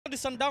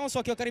Sundowns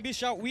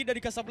wakiwakaribisha Wydad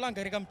Casablanca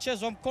katika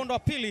mchezo wa mkondo wa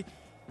pili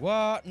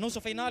wa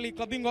nusu finali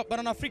klabu bingwa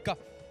barani Afrika.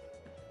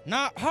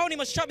 Na hao ni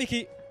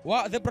mashabiki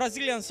wa the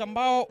Brazilians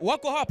ambao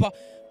wako hapa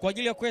kwa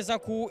ajili ya kuweza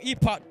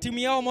kuipa timu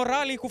yao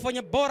morali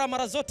kufanya bora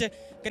mara zote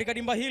katika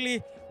dimba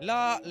hili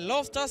la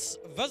Loftus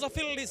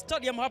Versafeld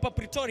Stadium hapa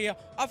Pretoria,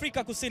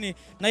 Afrika Kusini.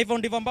 Na hivyo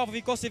ndivyo ambavyo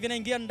vikosi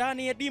vinaingia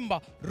ndani ya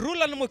dimba.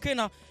 Roland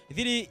Mwekena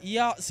dhidi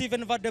ya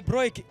Steven van der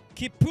Broek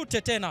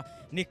kipute tena.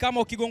 Ni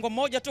kama ukigongo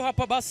moja tu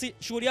hapa basi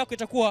shughuli yako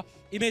itakuwa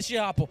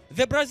imeishia hapo.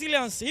 The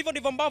Brazilians hivyo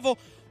ndivyo ambavyo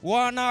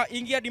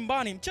wanaingia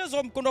dimbani. Mchezo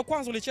wa mkondo wa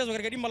kwanza ulichezwa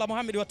katika dimba la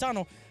Mohamed wa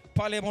 5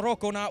 pale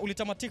Morocco na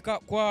ulitamatika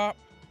kwa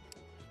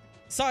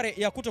sare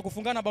ya kuto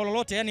kufungana bao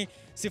lolote, yani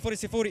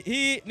 0-0.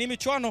 Hii ni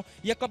michuano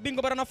ya klabu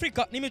bingwa barani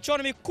Afrika, ni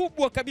michuano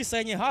mikubwa kabisa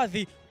yenye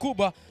hadhi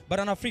kubwa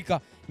barani Afrika.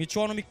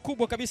 Michuano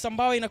mikubwa kabisa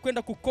ambayo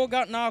inakwenda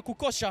kukoga na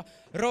kukosha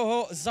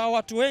roho za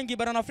watu wengi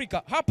barani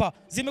Afrika. Hapa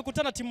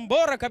zimekutana timu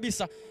bora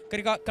kabisa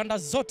katika kanda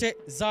zote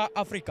za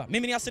Afrika.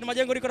 Mimi ni Hassan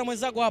Majengo, niko na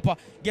mwenzangu hapa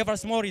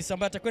Gavras Morris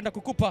ambaye atakwenda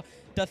kukupa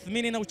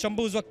tathmini na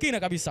uchambuzi wa kina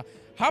kabisa.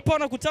 Hapa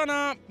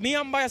wanakutana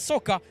miamba ya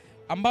soka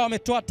ambao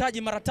wametoa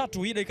taji mara 3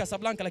 Wydad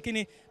Casablanca,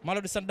 lakini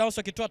Mamelodi Sundowns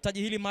wakitoa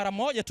taji hili mara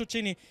moja tu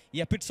chini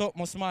ya Pitso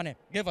Mosimane.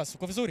 Gavas,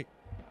 uko vizuri?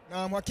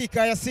 Na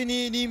hakika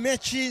Yasini, ni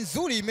mechi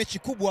nzuri, mechi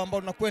kubwa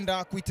ambayo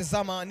tunakwenda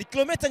kuitazama. Ni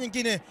kilomita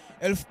nyingine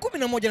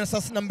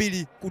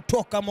 1132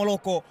 kutoka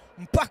Morocco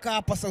mpaka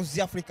hapa South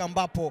Africa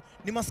ambapo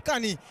ni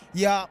maskani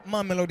ya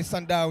Mamelodi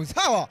Sundowns.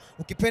 Hawa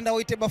ukipenda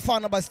waite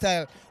Bafana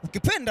Bastille,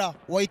 ukipenda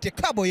waite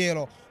Cabo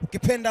Yellow,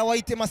 ukipenda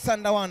waite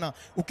Masandawana,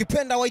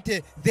 ukipenda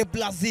waite the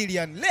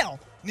Brazilian. Leo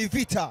ni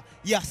vita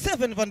ya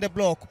Steven van der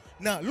Broek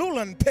na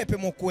Roland Pepe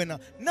Mokwena.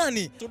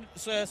 Nani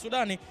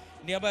Sudani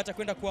ndiye ambaye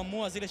atakwenda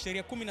kuamua zile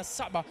sheria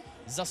 17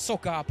 za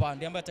soka hapa,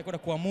 ndiye ambaye atakwenda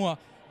kuamua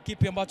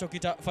kipi ambacho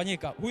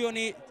kitafanyika. Huyo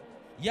ni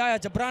Yaya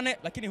Jabrane,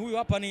 lakini huyo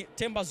hapa ni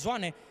Temba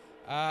Zwane.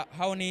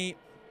 Hao ni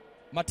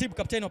matibu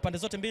kapteni wa pande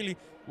zote mbili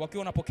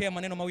wakiwa wanapokea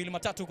maneno mawili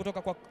matatu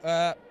kutoka kwa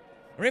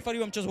referee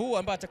wa mchezo huu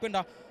ambaye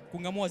atakwenda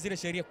kungamua zile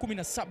sheria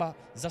 17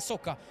 za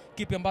soka,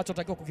 kipi ambacho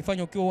utakiwa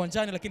kukifanya ukiwa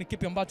uwanjani, lakini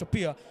kipi ambacho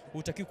pia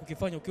utakiwa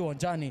kukifanya ukiwa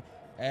uwanjani.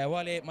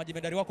 Wale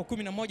majemedari wako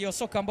 11 wa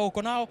soka ambao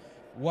uko nao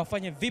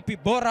wafanye vipi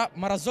bora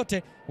mara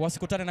zote,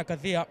 wasikutane na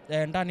kadhia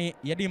ndani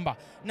ya dimba.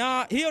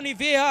 Na hiyo ni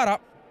VAR,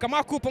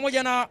 Kamaku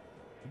pamoja na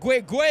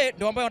Gwe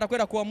ndio ambao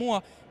watakwenda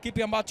kuamua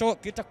kipi ambacho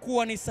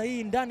kitakuwa ni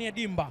sahihi ndani ya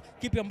dimba,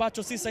 kipi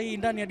ambacho si sahihi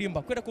ndani ya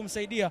dimba, kwenda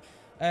kumsaidia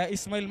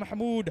Ismail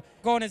Mahmoud.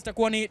 Kona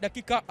zitakuwa ni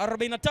dakika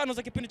 45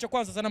 za kipindi cha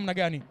kwanza za namna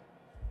gani?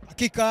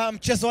 Hakika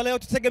mchezo wa leo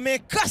tutegemee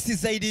kasi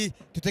zaidi,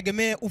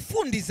 tutegemee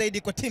ufundi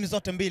zaidi kwa timu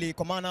zote mbili,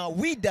 kwa maana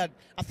Wydad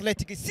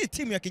Athletic si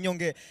timu ya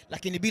kinyonge,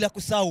 lakini bila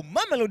kusahau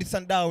Mamelodi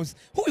Sundowns.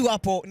 Huyu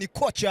hapo ni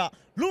kocha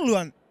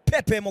Roland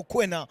Pepe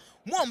Mokwena,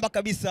 mwamba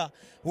kabisa.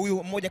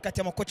 Huyu mmoja kati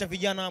ya makocha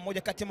vijana,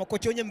 mmoja kati ya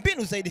makocha wenye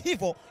mbinu zaidi.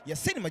 Hivyo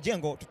Yasini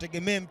Majengo,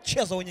 tutegemee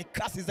mchezo wenye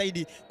kasi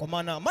zaidi, kwa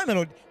maana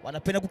Mamelodi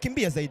wanapenda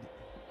kukimbia zaidi.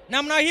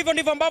 Namna hivyo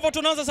ndivyo ambavyo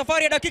tunaanza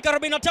safari ya dakika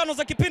 45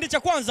 za kipindi cha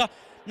kwanza,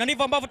 na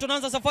ndivyo ambavyo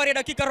tunaanza safari ya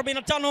dakika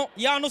 45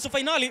 ya nusu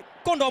finali,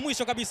 kondo wa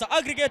mwisho kabisa.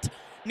 Aggregate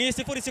ni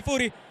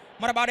 0-0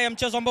 mara baada ya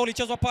mchezo ambao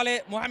ulichezwa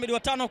pale Mohamed wa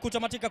 5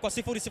 kutamatika kwa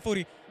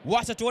 0-0.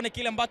 Wacha tuone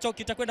kile ambacho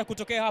kitakwenda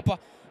kutokea hapa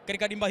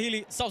katika dimba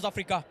hili South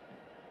Africa.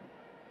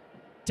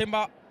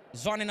 Temba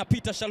Zwane na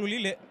Peter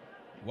Shalulile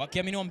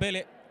wakiaminiwa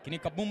mbele, kini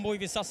kabumbu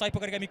hivi sasa ipo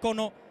katika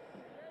mikono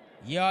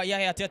ya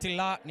Yahya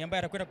Tetila, ni ambaye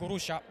atakwenda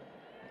kurusha.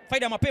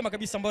 Faida mapema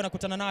kabisa ambayo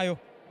anakutana nayo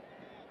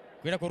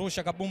kwenda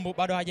kurusha kabumbu,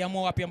 bado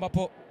hajaamua wapi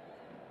ambapo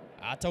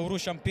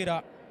ataurusha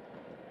mpira.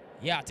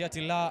 Ya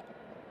Tetila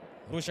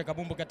rusha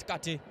kabumbu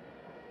katikati,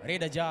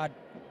 Reda Jad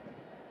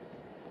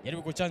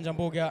jaribu kuchanja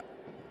mbuga,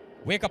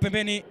 weka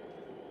pembeni,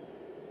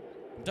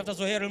 mtafuta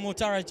Zohair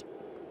al-Mutaraj,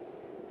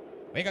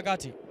 weka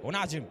kati,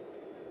 Unajim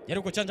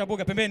jaribu kuchanja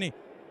mbuga pembeni,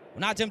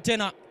 Unajim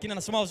tena, kina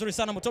anasema uzuri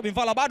sana Mutobi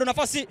Mvala, bado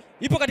nafasi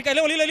ipo katika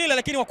eneo lile lile,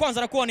 lakini wa kwanza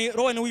anakuwa ni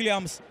Rowan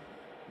Williams.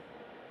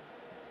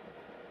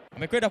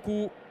 Amekwenda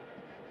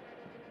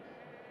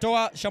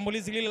kutoa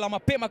shambulizi lile la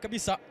mapema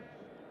kabisa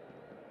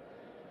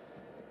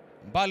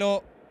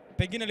ambalo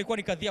pengine ilikuwa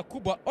ni kadhia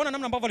kubwa. Ona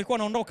namna ambavyo alikuwa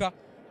anaondoka,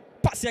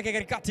 pasi yake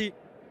katikati,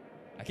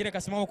 lakini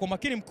akasimama kwa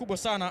makini mkubwa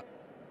sana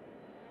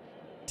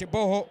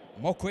Teboho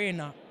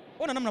Mokwena.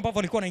 Ona namna ambavyo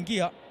alikuwa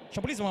anaingia,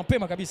 shambulizi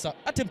mapema kabisa,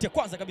 attempt ya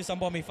kwanza kabisa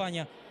ambao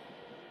ameifanya.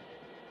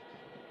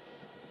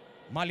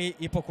 Mali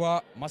ipo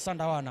kwa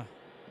Masandawana,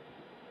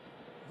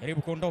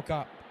 jaribu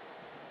kuondoka,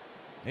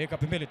 weka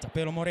pembeni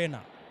Tapelo Morena,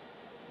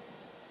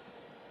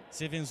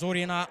 Sivi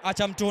nzuri na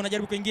acha mtu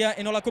anajaribu kuingia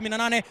eneo la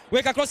 18,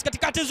 weka cross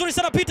katikati nzuri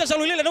sana Peter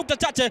Shalulile, nukta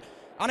chache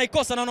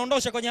anaikosa na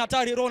anaondosha kwenye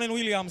hatari Rowan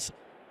Williams.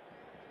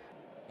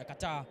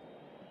 Nakataa.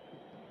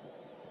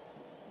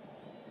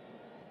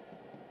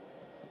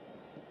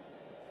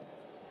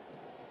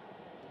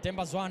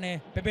 Temba Zwane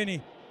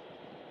pembeni,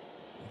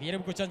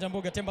 akijaribu kuchanja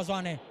mbuga. Temba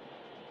Zwane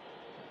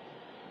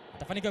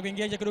atafanikiwa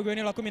kuingia nje kidogo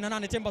eneo la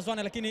 18 Temba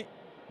Zwane, lakini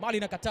Mali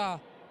nakataa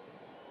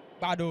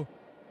bado.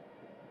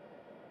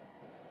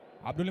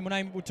 Abdul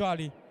Munaim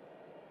Butwali,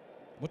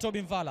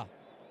 Mutobi Mvala,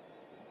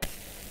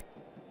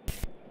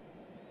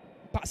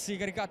 Pasi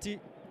katikati.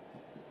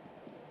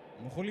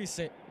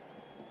 Mkhulise.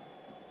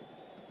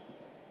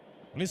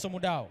 Uliso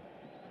Mudao.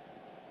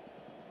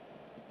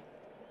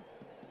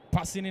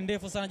 Pasi ni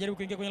ndefu sana, jaribu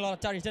kuingia kwenye la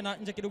hatari tena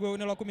nje kidogo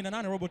eneo la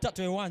 18, robo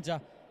tatu ya uwanja.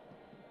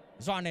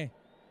 Zwane.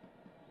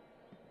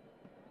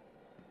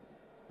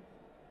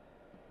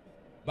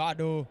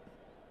 Bado.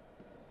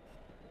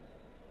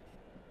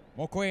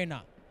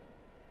 Mokoena.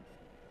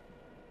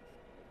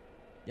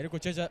 Jaribu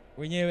kucheza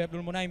wenyewe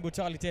Abdul Munaim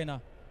Butali tena.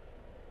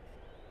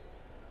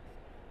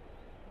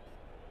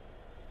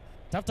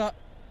 Tafuta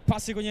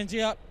pasi kwenye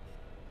njia.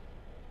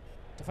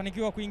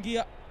 Tafanikiwa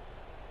kuingia.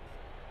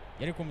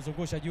 Jaribu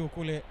kumzungusha juu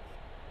kule.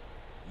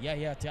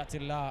 Yahya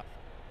Tiatila.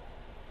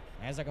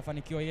 Naweza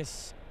kafanikiwa,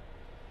 yes.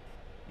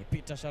 Ni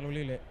Peter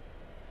Shalulile.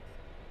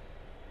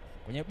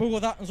 Kwenye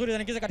bugudha nzuri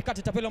anaingiza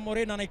katikati, Tapelo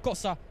Morena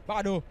anaikosa.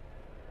 Bado.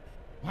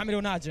 Mohamed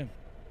Unajem.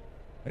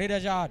 Reda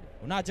Jad.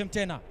 Unajem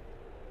tena.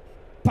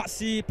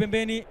 Pasi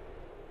pembeni.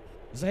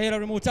 Zohel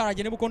Al-Mutaraj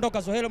jaribu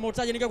kuondoka. Zohel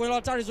Al-Mutaraj anaingia kwenye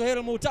hatari. Zohel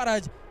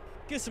Al-Mutaraj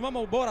kisimama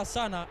ubora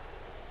sana.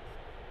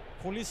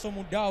 Khuliso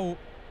Mudau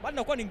bado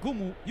inakuwa ni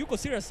ngumu, yuko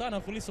serious sana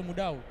Khuliso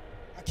Mudau.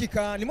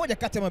 Hakika ni moja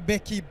kati ya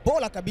mabeki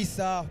bora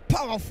kabisa,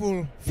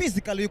 powerful,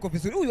 physical, yuko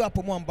vizuri. Huyu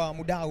hapo mwamba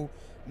Mudau,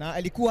 na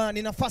ilikuwa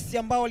ni nafasi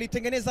ambayo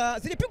alitengeneza,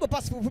 zilipigwa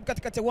pasi fupi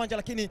katikati ya uwanja,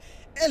 lakini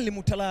El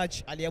Mutalaj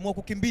aliamua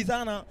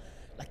kukimbizana,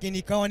 lakini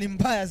ikawa ni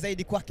mbaya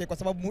zaidi kwake, kwa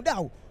sababu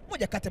Mudau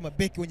moja kati ya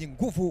mabeki wenye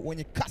nguvu,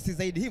 wenye kasi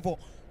zaidi, hivyo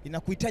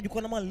inakuhitaji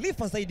kuwa na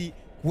maarifa zaidi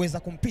kuweza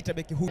kumpita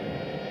beki huyu.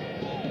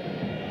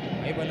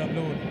 Aiba la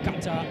Blue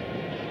kata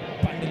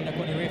pande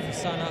linakuwa ni refu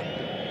sana.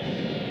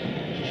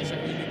 Kisha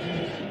kwenye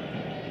miguu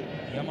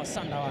ya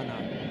Masanda wana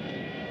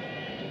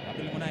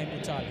Abdul Munaim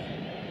Butali.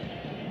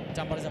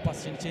 Tambaliza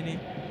pasi chini.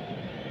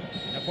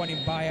 Inakuwa ni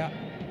mbaya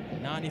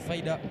na ni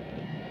faida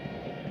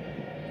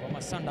kwa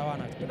Masanda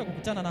wana. Tukwenda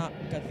kukutana na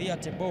Kadhia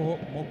Teboho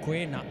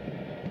Mokoena.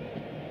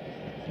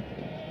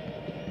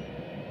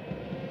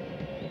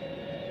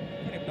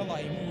 Ni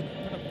Abdullah Imud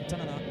kwenda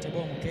kukutana na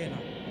Teboho Mokoena.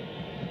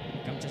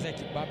 Kamchezea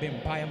kibabe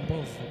mbaya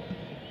mbovu.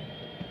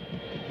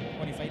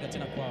 Kwa ni faida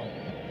tena kwao.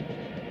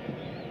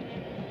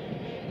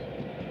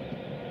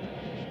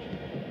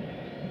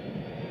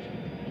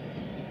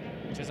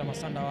 Cheza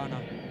Masanda wana.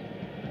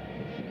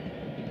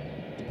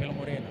 Tapelo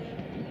Morena.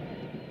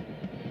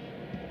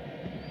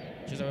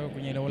 Cheza wewe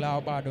kwenye eneo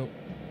lao bado.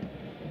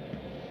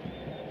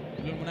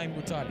 Abdul Munaim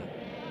Butali.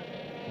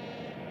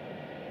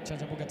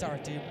 Chanja mbuga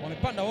taratibu.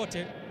 Wamepanda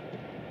wote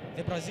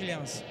the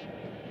Brazilians.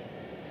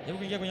 Jaribu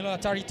kuingia kwenye la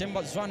hatari,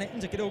 Temba Zwane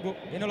nje kidogo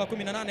eneo la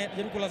 18,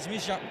 jaribu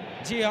kulazimisha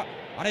njia,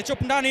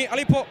 anaichop ndani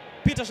alipo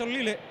Peter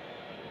Shalulile.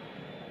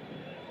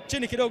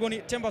 Chini kidogo ni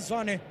Temba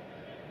Zwane.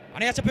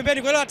 Anaiacha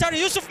pembeni kwa la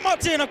hatari, Yusuf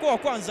Mati anakuwa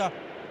kwanza.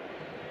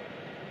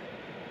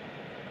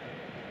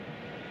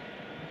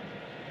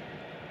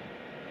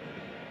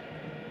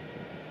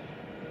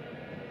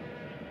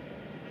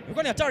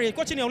 Yuko ni hatari,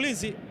 iko chini ya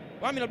ulinzi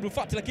wa Amil Abdul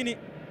Fatih, lakini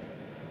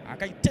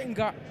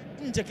akaitenga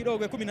nje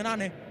kidogo ya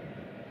 18.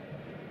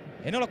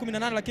 Eneo la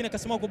 18, lakini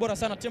akasimama kwa bora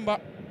sana Temba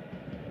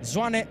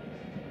Zwane.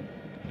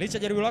 Licha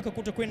jaribu lake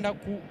kutokwenda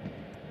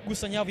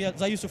kugusa nyavu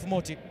za Yusuf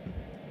Moti.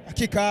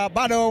 Hakika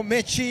bado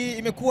mechi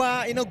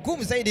imekuwa ina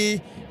ngumu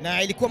zaidi,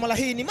 na ilikuwa mara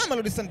hii ni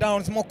Mamelodi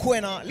Sundowns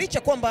Mokoena,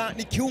 licha kwamba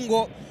ni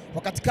kiungo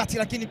wa katikati,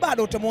 lakini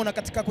bado utamuona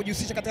katika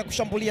kujihusisha katika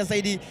kushambulia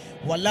zaidi,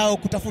 walao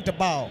kutafuta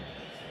bao.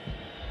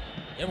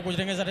 Hebu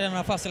kujitengeneza tena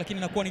nafasi, lakini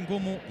inakuwa ni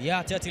ngumu.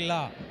 Ya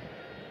Tiatila.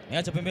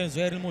 Niacha pembeni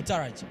Zohel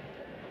Mutaraj.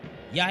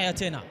 Yahya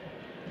tena.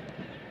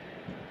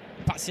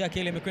 Pasi yake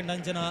ile imekwenda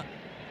nje na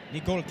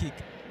ni goal kick.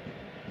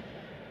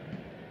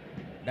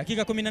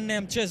 Dakika 14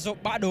 ya mchezo,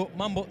 bado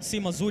mambo si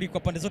mazuri kwa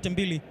pande zote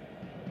mbili.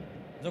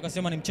 Naweza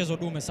kusema ni mchezo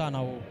dume sana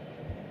huu.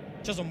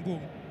 Mchezo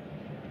mgumu.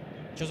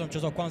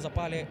 Mchezo wa kwanza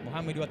pale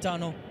Mohamed wa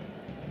 5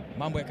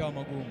 mambo yakawa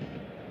magumu.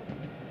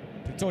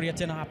 Victoria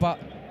tena hapa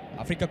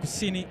Afrika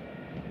Kusini.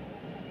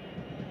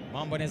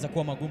 Mambo yanaweza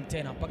kuwa magumu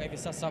tena mpaka hivi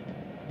sasa.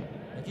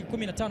 Dakika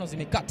 15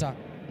 zimekata.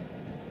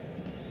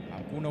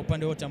 Hakuna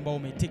upande wote ambao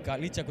umeitika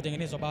licha ya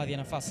kutengenezwa baadhi ya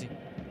nafasi.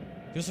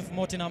 Yusuf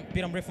Moti na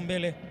mpira mrefu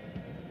mbele.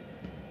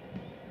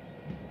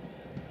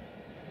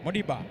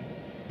 Modiba.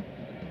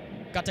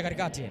 Kata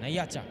katikati na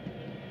iacha.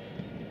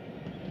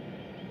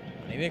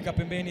 Anaiweka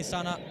pembeni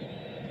sana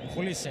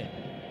Mkhulise.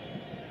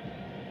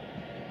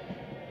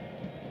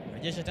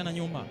 Rejesha tena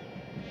nyuma.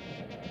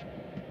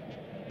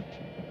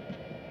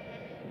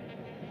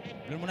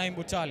 Abdul Munaim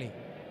Butali.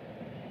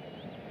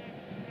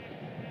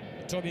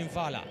 Tobi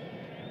Mfala.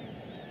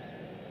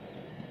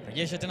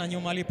 Rejesha tena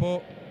nyuma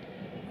alipo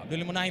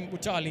Abdul Munaim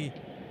Butali.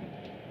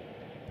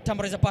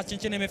 Tambariza pasi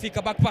chini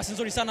imefika, back pass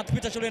nzuri sana,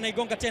 tupita shule na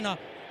igonga tena.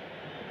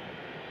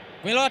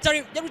 Kwenye la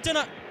hatari, jaribu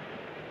tena.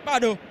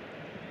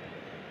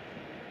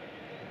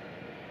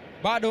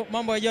 Bado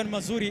mambo hayajawa ni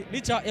mazuri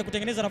licha ya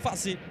kutengeneza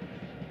nafasi.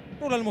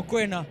 Rulal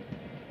Mokoena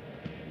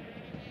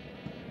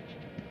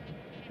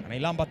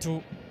anailamba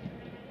tu.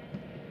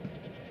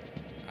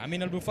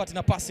 Amin Al-Bufati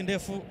na pasi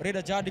ndefu,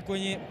 Reda Jadi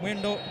kwenye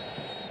mwendo.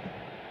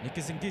 Ni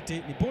kizingiti,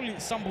 ni Bully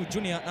Sambu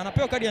Junior na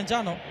anapewa kadi ya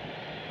njano.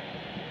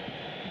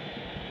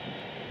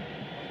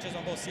 mchezo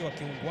ambao si wa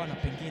kiungwana,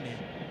 pengine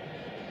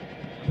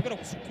amekwenda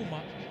kusukuma.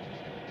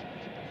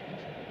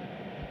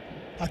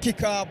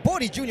 Hakika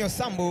Bodi Junior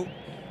Sambu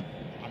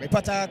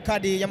amepata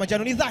kadi ya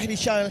manjano. Ni dhahiri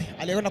Shal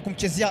aliyekwenda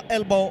kumchezea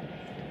elbow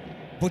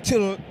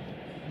Butul,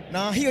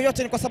 na hiyo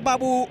yote ni kwa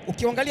sababu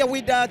ukiangalia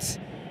Wydad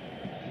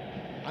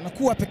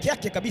anakuwa peke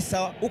yake kabisa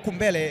huku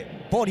mbele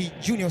Bodi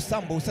Junior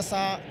Sambu.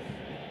 Sasa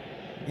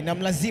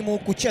inamlazimu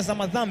kucheza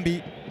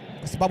madhambi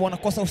kwa sababu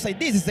anakosa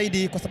usaidizi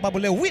zaidi, kwa sababu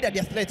leo Wydad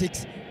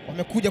Athletics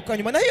wamekuja kwa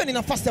nyuma, na hiyo ni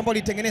nafasi ambayo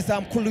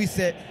ilitengeneza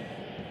Mkuluise,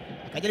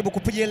 akajaribu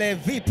kupiga ile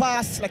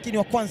V-pass, lakini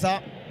wa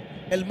kwanza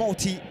El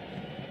Mouti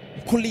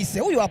Mkulise.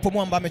 Huyu hapo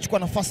mwamba amechukua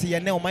nafasi ya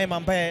Neo Maema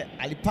ambaye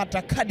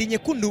alipata kadi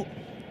nyekundu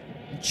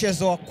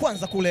mchezo wa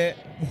kwanza kule.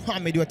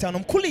 Mohamed wa tano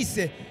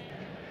Mkulise.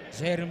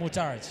 Zahir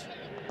Mutaraj,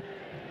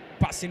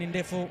 pasi ni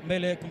ndefu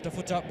mbele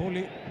kumtafuta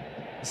Buli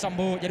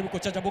Sambu, jaribu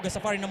kuchanja buga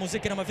safari na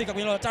muziki na mafika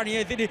kwenye hatari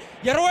yeye dhidi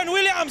ya Rowan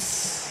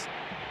Williams.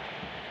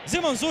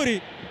 Zima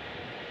nzuri.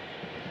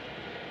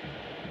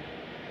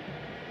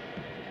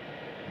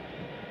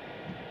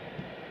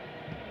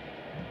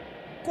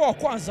 Kwa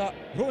kwanza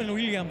Rowan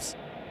Williams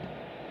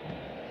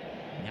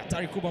ni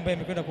hatari kubwa ambaye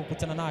amekwenda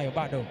kukutana nayo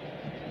bado.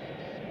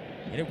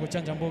 Jaribu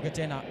kuchanja mbuga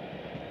tena.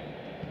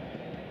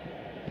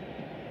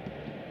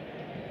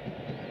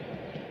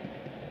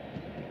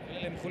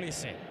 Ile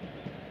Mkulise.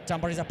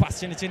 Tambariza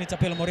pasi chini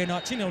Tapelo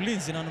Moreno chini ya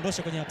ulinzi na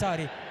anaondosha kwenye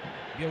hatari.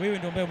 Wewe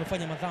ndio ambaye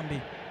umefanya madhambi.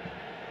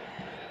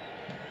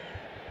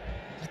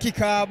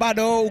 Hakika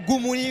bado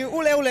ugumu ni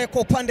ule ule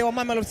kwa upande wa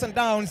Mamelodi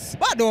Sundowns.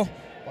 Bado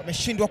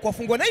wameshindwa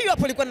kuwafungua, na hiyo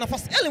hapo ilikuwa na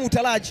nafasi. El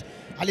Mutalaj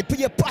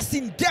alipiga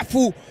pasi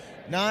ndefu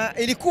na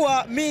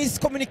ilikuwa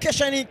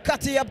miscommunication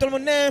kati ya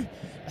Abdulmanem,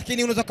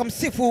 lakini unaweza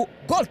kumsifu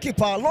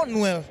goalkeeper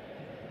Lonwell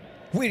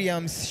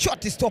Williams,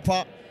 shot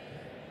stopper,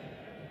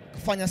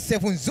 kafanya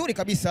save nzuri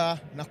kabisa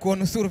na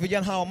kuonusuru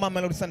vijana hawa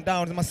Mamelodi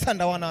Sundowns.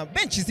 Masanda wana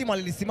benchi zima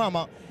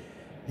lilisimama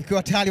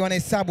ikiwa tayari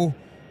wanahesabu,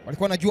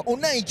 walikuwa wanajua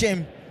Unai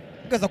Jem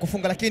ngeza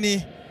kufunga,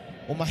 lakini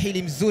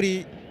umahili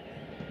mzuri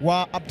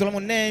wa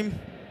Abdulmanem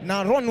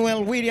na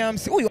Lonwell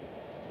Williams. Huyu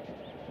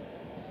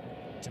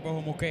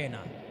Chabaho Mukena,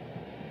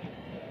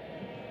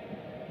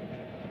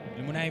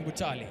 Limunai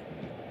Butali,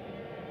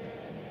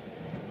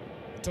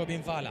 Tobi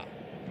Mvala.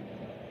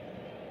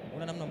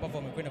 Una namna ambavyo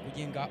wamekwenda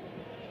kujenga.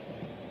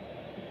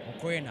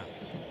 Mukena,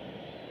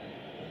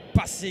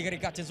 pasi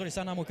katikati nzuri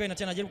sana. Mukena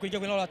tena jaribu kuingia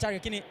kwenye hatari,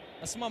 lakini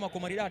nasimama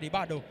kwa maridadi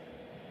bado.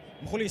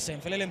 Mkulise,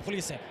 Mfelele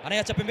Mkulise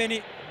anayacha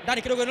pembeni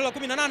ndani kidogo eneo la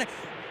 18.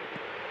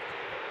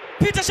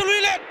 Peter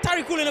Shalulile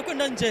tari kule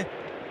inakwenda nje.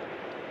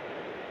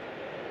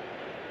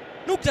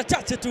 Nukta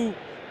chache tu.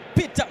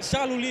 Peter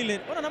Shalulile,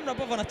 ona namna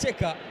ambavyo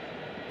anacheka.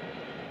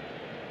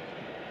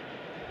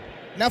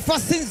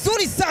 Nafasi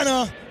nzuri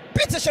sana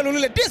Peter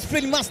Shalulile,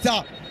 discipline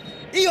master.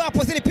 Hiyo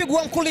hapo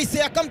zilipigwa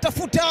Mkulise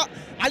akamtafuta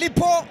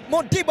alipo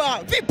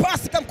Modiba,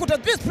 vipasi kamkuta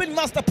discipline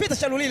master Peter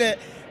Shalulile.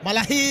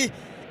 Mala hii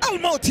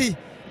Almouti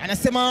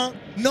anasema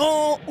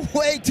no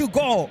way to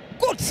go.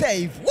 Good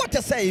save, what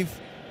a save.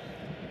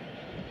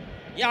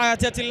 Ya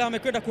Tetila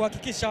amekwenda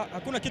kuhakikisha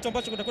hakuna kitu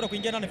ambacho kitakwenda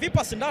kuingia ndani.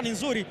 Vipasi ndani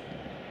nzuri.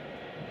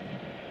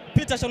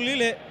 Peter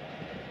Shalulile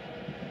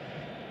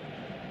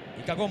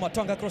ikagoma,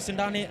 twanga cross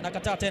ndani na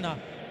kataa tena.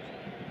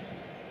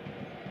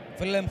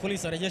 Mfelele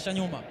Mkulise rejesha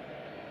nyuma.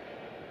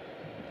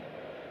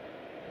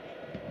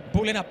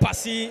 Bule na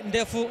pasi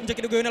ndefu nje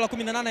kidogo eneo la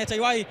 18 ya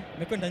Taiwai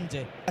imekwenda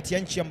nje. Kati ya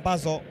nchi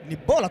ambazo ni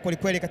bora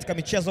kweli katika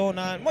michezo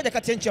na moja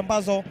kati ya nchi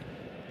ambazo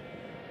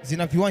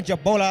zina viwanja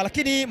bora,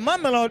 lakini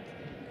Mamelodi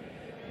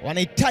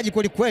wanahitaji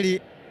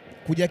kweli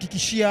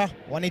kujihakikishia,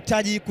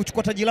 wanahitaji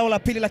kuchukua taji lao la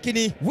pili,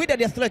 lakini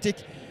Wydad Athletic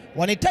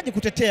wanahitaji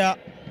kutetea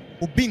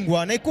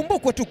ubingwa, na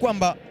ikumbukwe tu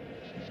kwamba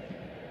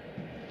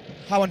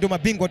hawa ndio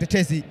mabingwa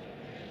watetezi.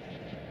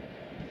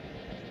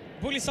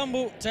 Buli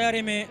Sambu tayari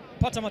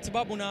amepata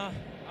matibabu na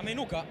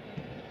ameinuka.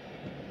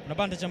 Kuna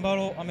bandage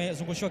ambalo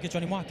amezungushiwa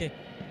kichwani mwake,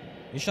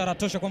 ishara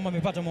tosha kwamba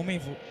amepata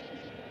maumivu.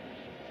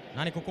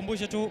 Na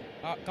nikukumbushe tu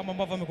kama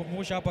ambavyo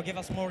amekukumbusha hapa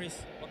Gevas Morris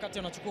wakati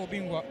anachukua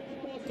ubingwa,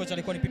 kocha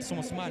alikuwa ni Peter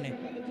Mosmane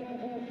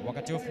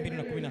wakati wa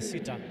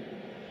 2016.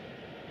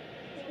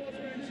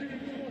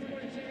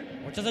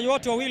 Wachezaji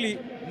wote wawili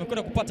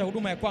wamekwenda kupata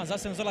huduma ya kwanza.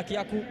 Hasa Nzola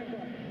Kiaku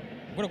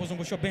kwenda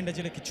kuzungushiwa bandage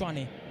ile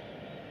kichwani,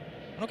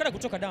 anakwenda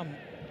kutoka damu,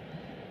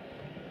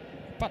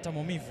 pata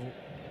maumivu,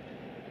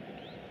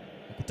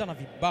 kukutana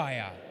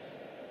vibaya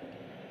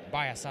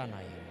sana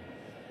hiyo,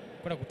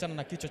 kwenda kukutana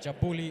na kichwa cha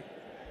Buli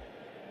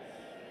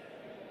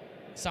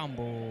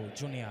Sambu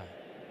Junior,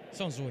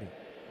 sio nzuri.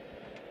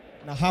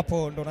 Na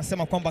hapo ndo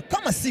nasema kwamba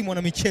kama si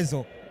mwana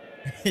michezo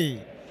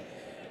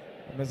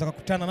unaweza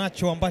kukutana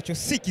nacho ambacho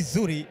si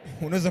kizuri,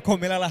 unaweza kuwa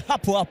umelala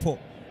hapo.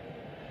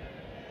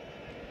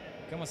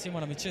 Kama si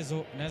mwana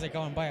michezo inaweza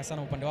ikawa mbaya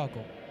sana upande wako.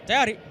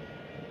 Tayari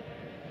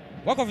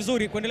wako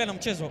vizuri kuendelea na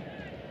mchezo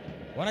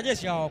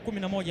wanajeshi hao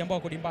 11 ambao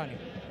wako dimbani,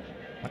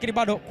 lakini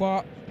bado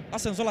kwa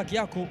Hassan Zola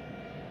Kiaku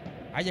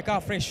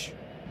haijakaa fresh.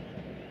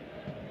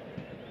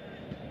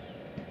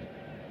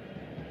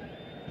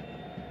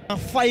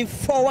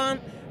 5-4-1,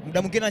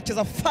 muda mwingine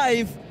anacheza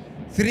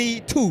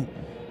 5-3-2,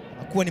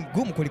 umekuwa ni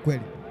mgumu kweli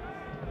kweli.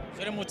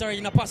 Sasa Hatari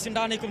ina pasi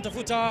ndani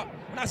kumtafuta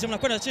Nazim,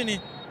 anakwenda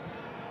chini.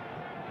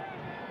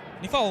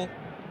 Ni foul.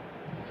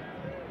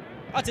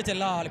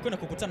 Atetela alikwenda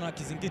kukutana na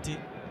kizingiti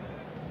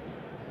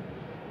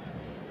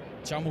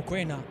cha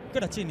Mokoena,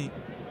 kwenda chini.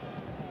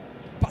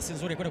 Pasi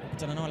nzuri kwenda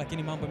kukutana nao,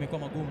 lakini mambo yamekuwa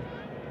magumu.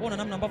 Ona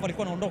namna ambavyo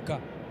alikuwa anaondoka.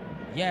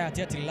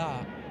 Atetela.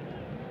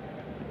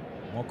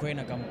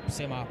 Mokoena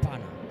akamsema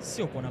hapana,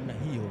 sio kwa namna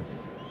hiyo.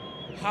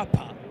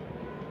 Hapa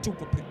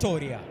tuko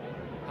Pretoria,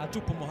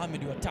 hatupo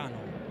Mohamed wa 5.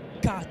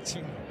 Kaa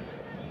chini.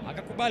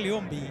 Akakubali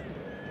ombi.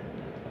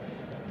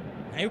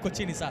 Na yuko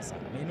chini sasa,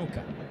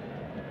 ameinuka.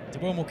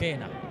 Tibo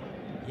Mokoena.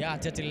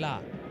 Atetela.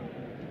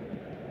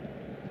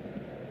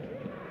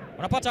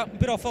 Wanapata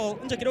mpira wa foul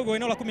nje kidogo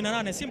eneo la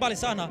 18, si mbali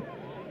sana.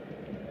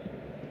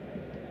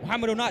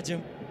 Mohamed Onajem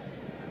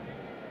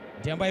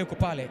ndiye ambaye yuko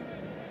pale.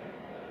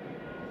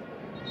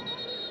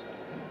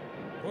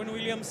 Rowan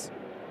Williams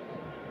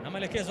na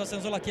maelekezo ya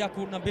Senzola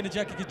Kiaku na Benchi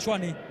yake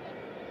kichwani.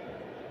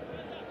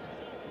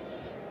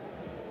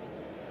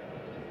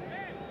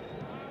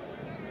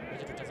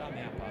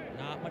 Tutazame hapa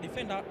na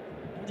madefender,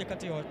 mmoja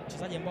kati ya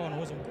wachezaji ambao wana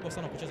uwezo mkubwa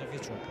sana kucheza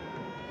vichwa.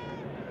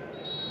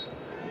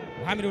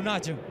 Mohamed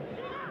Onajem.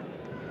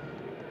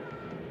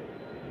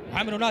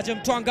 Mohamed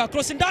Onajem twanga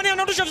cross ndani,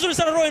 anaondosha vizuri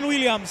sana Rowan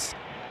Williams.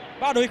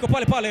 Bado iko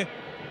pale pale.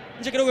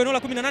 Nje kidogo eneo la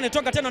 18,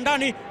 twanga tena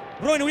ndani.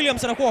 Rowan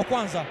Williams anakuwa wa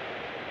kwanza.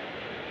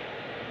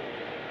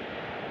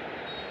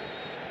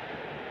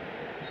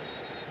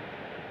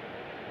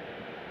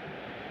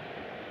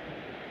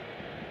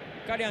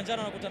 Kadi ya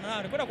njano anakutana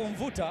nayo, kwenda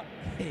kumvuta.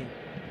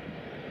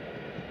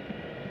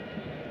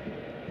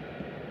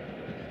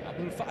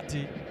 Abdul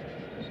Fati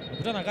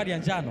anakutana na kadi ya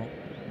njano.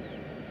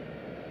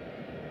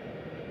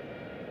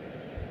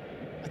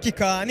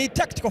 Hakika ni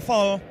tactical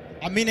foul.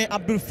 Amine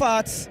Abdul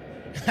Fat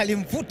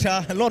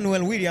alimvuta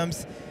Lonwell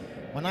Williams,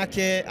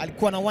 manake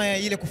alikuwa na waya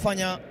ile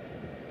kufanya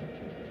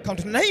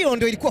counter, na hiyo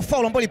ndio ilikuwa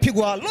foul ambayo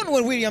ilipigwa.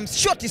 Lonwell Williams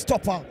shot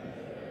stopper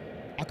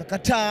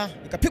akakataa,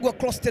 ikapigwa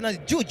cross tena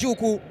juu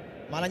huku,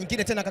 mara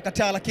nyingine tena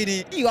akakataa,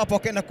 lakini hiyo hapo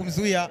akaenda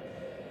kumzuia.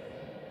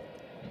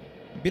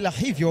 Bila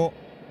hivyo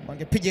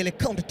wangepiga ile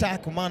counter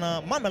attack,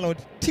 maana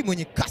Mamelodi timu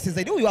yenye kasi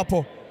zaidi. Huyu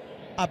hapo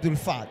Abdul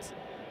Fat.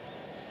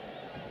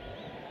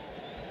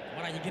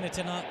 Mara nyingine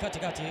tena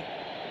katikati.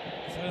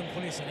 Sasa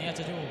Mpolisi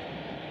aniacha juu.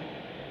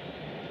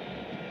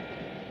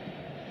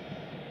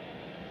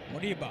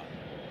 Modiba.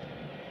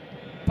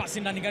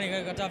 Pasi ndani gani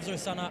kakataa vizuri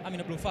sana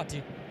Amina Abdul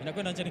Fati.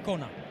 Inakwenda nje, ni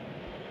kona.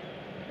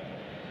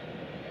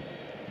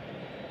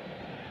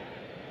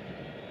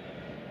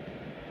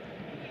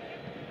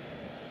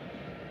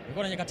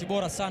 Ilikuwa ni nyakati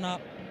bora sana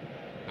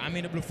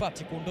Amina Abdul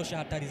Fati kuondosha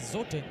hatari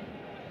zote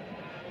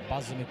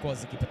ambazo zimekuwa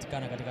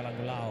zikipatikana katika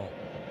lango lao.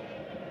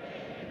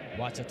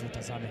 Wacha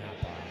tutazame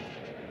hapa.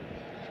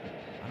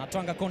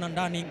 Anatwanga kona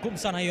ndani, ngumu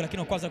sana hiyo,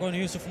 lakini kwanza kwa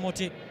Yusuf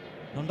Moti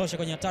naondosha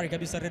kwenye hatari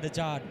kabisa. Red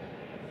Jad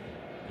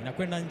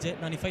inakwenda nje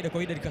na ni faida kwa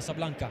Wydad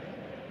Casablanca.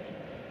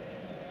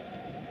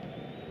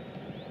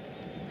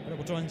 Kwa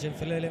kutoa nje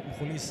Mfelele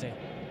Mkhulise,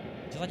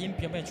 mchezaji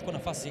mpya ambaye anachukua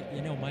nafasi ya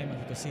eneo Maema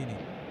Kikosini,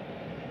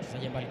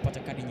 mchezaji ambaye alipata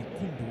kadi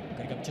nyekundu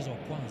katika mchezo wa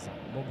kwanza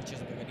ambao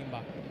mchezo katika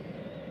dimba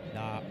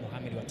la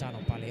Mohamed wa 5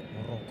 pale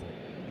Morocco.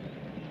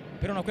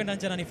 Mpira unakwenda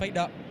nje na ni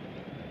faida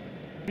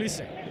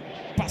Mkhulise.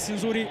 Pasi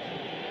nzuri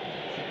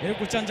ili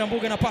kuchanja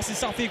mbuga na pasi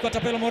safi kwa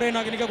Tapelo Morena,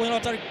 akinika kwenye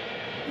hatari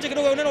nje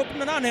kidogo eneo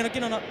 18,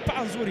 lakini ana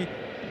paa nzuri,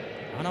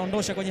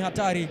 anaondosha kwenye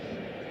hatari.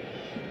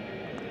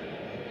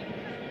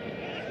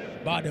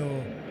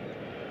 Bado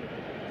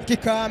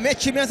hakika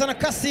mechi imeanza na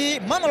kasi.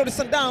 Mamelodi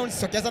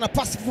Sundowns wakianza na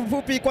pasi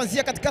fupi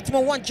kuanzia katikati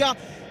mwa uwanja,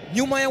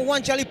 nyuma ya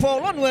uwanja alipo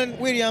Lonwell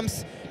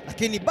Williams,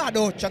 lakini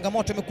bado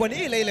changamoto imekuwa ni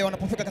ile ile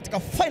wanapofika katika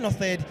final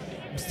third,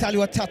 mstari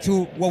wa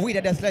 3 wa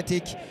Wydad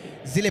Athletic.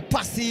 Zile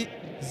pasi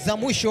za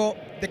mwisho,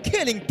 the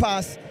killing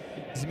pass,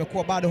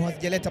 zimekuwa bado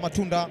hazijaleta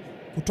matunda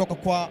kutoka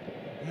kwa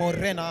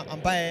Morena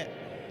ambaye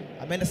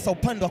ameenda sasa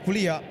upande wa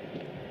kulia.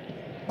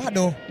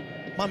 Bado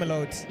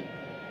Mamelodi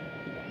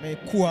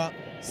amekuwa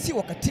si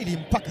wakatili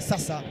mpaka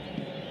sasa.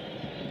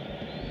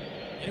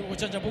 Ili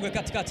kuchanja mbuga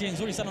katikati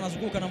nzuri sana,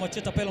 anazunguka na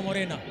Macheta Pelo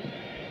Morena.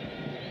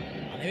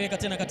 Anaiweka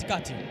tena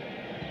katikati.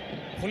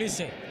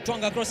 Polisi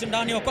twanga cross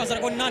ndani, wa kwanza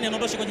anakuwa nani,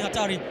 anaondosha kwenye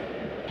hatari.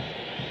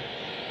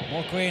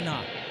 Mokoena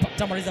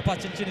tamaliza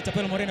pacha chini,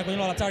 Tapelo Morena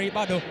kwenye hatari,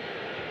 bado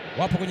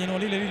wapo kwenye eneo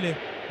lile lile.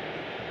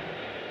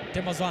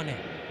 Tembazwane.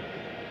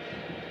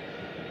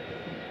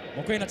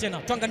 Mokoena tena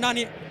twanga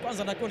ndani,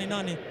 kwanza anakuwa ni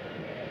nani?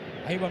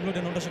 Aiba Mlude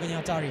anaondosha kwenye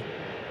hatari.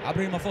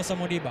 Abraham Mafosa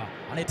Modiba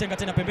anaitenga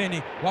tena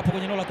pembeni, wapo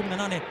kwenye eneo la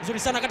 18, nzuri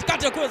sana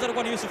katikati ya kuweza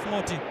alikuwa ni Yusuf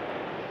Moti.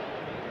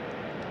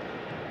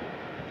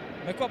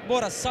 Amekuwa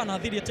bora sana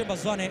dhidi ya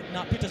Tembazwane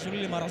na Peter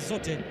Zulile mara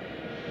zote.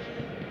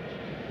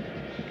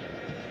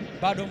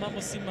 Bado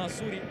mambo si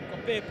mazuri kwa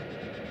Pep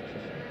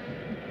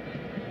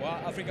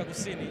wa Afrika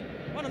Kusini.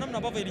 Wana namna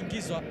ambavyo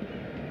iliingizwa.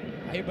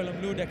 Aiba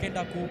Mlude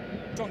akaenda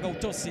kutonga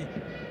utosi,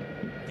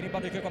 lakini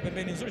bado ikiwekwa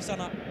pembeni, nzuri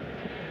sana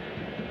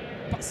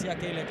pasi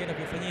yake ile akaenda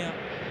kuifanyia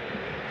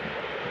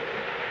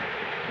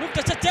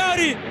nukta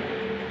chatari.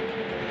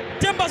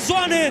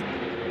 Tembazwane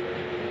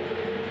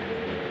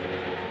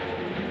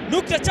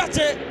nukta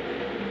chache,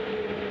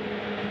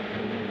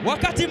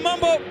 wakati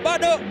mambo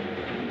bado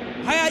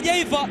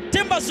hayajaiva.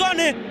 Temba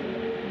Zwane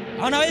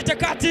anaweka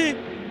kati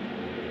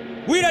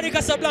Wydad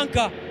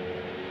Casablanca.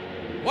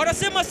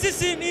 Wanasema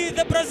sisi ni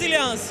the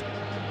Brazilians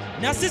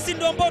na sisi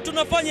ndio ambao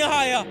tunafanya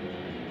haya.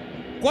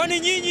 Kwani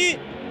nyinyi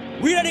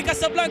Wydad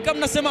Casablanca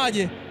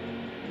mnasemaje?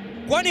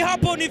 Kwani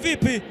hapo ni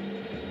vipi?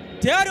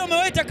 Tayari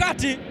wameweka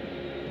kati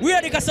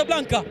Wydad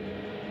Casablanca.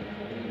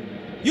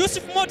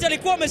 Yusuf Mote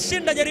alikuwa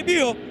ameshinda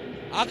jaribio,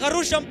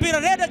 akarusha mpira,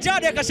 Reda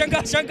Jadi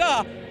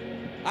akashangaa,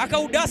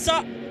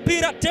 akaudasa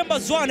mpira Temba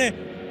Zwane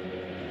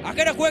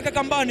akaenda kuweka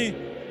kambani.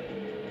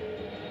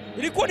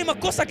 Ilikuwa ni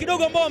makosa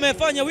kidogo ambao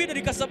wamefanya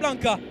Wydad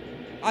Casablanca.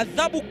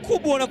 Adhabu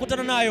kubwa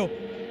wanakutana nayo.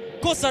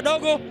 Kosa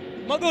dogo,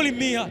 magoli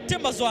 100.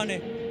 Temba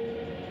Zwane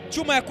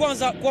chuma ya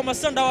kwanza kwa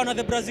Mitandao na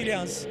the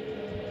Brazilians.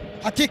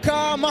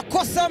 Hakika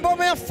makosa ambayo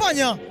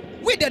wameyafanya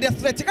Wydad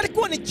Athletic.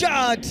 Alikuwa ni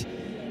Jad,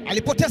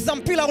 alipoteza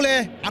mpira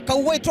ule,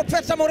 akauwaitwa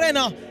Peter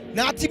Morena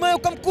na hatimaye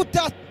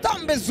ukamkuta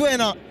Tambe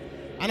Zwena.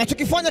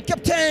 Anachokifanya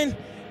captain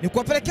ni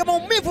kuwapelekea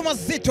maumivu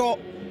mazito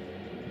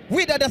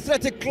Wydad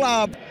Athletic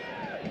Club.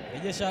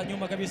 Rejesha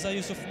nyuma kabisa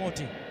Yusuf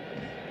Moti.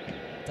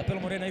 Tapelo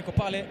Morena yuko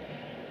pale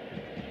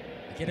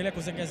akiendelea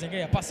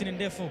kuzengea, pasi ni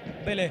ndefu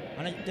mbele,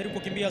 anajaribu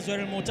kukimbia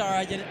Zoel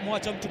Mutari,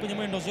 mwacha mtu kwenye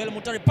mwendo. Zoel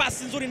Mutari,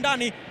 pasi nzuri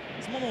ndani,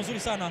 simama nzuri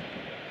sana.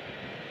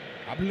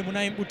 Abdul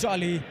Munaim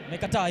Butali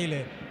amekataa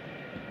ile.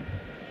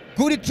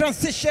 Good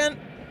transition,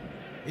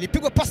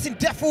 ilipigwa pasi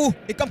ndefu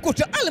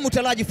ikamkuta Ali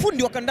Mutalaji,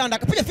 fundi wa kandanda,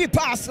 akapiga free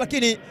pass,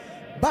 lakini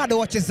bado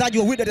wachezaji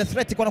wa Wydad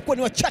Athletic wanakuwa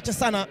ni wachache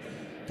sana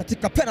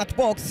katika penalty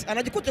box.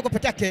 Anajikuta kwa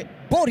peke yake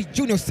Bori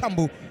Junior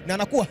Sambu na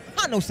anakuwa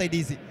hana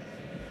usaidizi.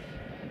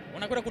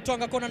 Wanakwenda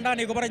kutonga kona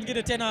ndani kwa mara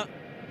nyingine tena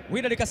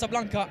Wydad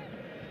Casablanca.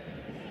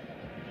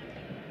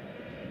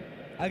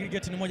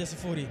 Aggregate ni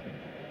 1-0.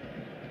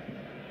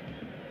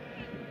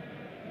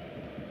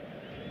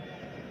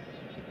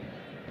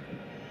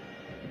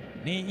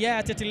 Ni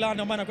Yote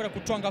Tilanda ambaye anakwenda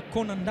kutonga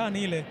kona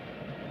ndani ile.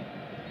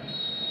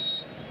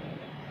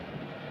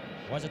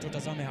 Wacha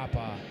tutazame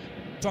hapa.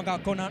 Twanga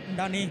kona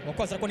ndani, wa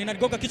kwanza alikuwa ni nani?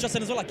 Gonga kichwa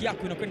Senezola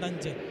Kiaku, inakwenda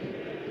nje.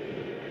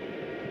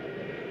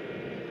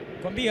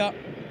 Kwambia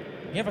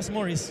Evans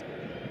Morris,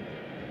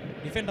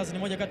 defenders ni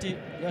moja kati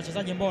ya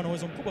wachezaji ambao wana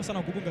uwezo mkubwa sana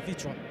wa kugonga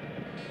vichwa.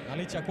 Na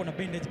licha ya kuwa na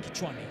bandage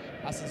kichwani,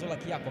 Senezola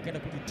Kiaku akaenda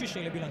kujitwisha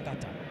ile bila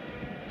ngata.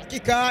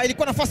 Hakika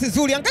ilikuwa nafasi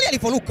nzuri, angalia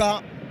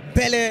alivoluka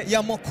mbele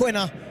ya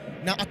Mokwena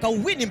na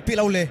akauwini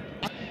mpira ule.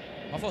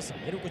 Mafosa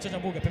jaribu kuchanja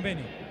mbuga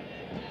pembeni,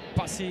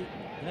 pasi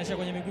inaisha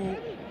kwenye miguu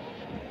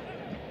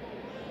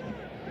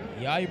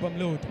ya Ayuba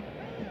Mlod.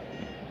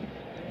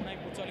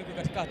 Unaikutoa liko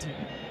katikati.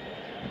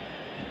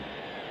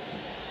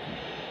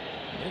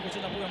 Jaribu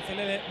kuchanja mbuga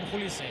Mfelele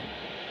Mkhulise.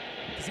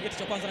 Kisigeti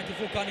cha kwanza na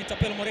kivuka ni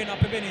Tapelo Morena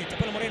pembeni.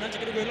 Tapelo Morena nje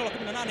kidogo eneo la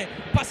 18.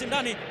 Pasi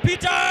ndani.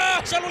 Peter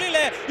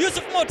Shalulile.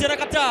 Yusuf Mote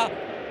anakataa.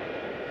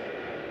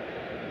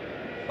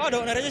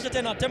 Bado anarejesha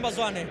tena Temba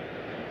Zwane.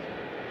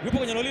 Yupo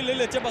kwenye eneo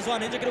lile Temba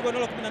Zwane nje kidogo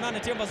eneo la 18.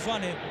 Temba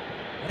Zwane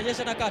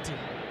anarejesha na kati.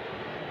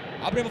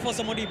 Abraham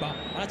Fosa Modiba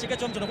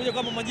anachekechwa mtu anakuja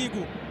kama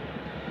majigu.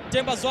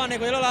 Temba Zwane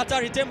kwa eneo la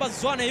hatari. Temba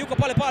Zwane yuko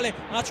pale pale,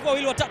 anachukua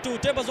wili wa tatu.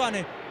 Temba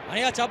Zwane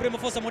anaiacha Abraham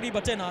Fosa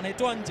Modiba tena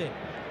anaitoa nje.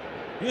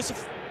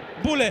 Yusuf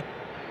Bule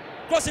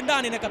cross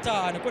ndani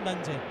inakataa, anakwenda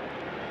nje.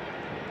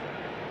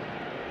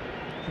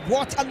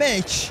 What a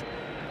match.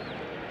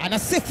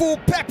 Anasifu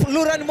Pep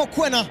Luran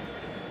Mokwena.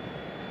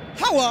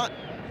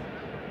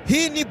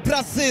 Hii ni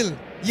Brazil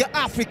ya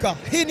Afrika.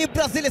 Hii ni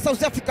Brazil ya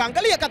South Africa.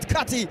 Angalia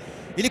katikati,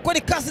 ilikuwa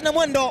ni kazi na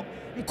mwendo.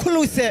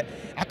 Mkhulise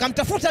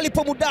akamtafuta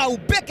alipomudau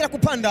beki la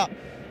kupanda,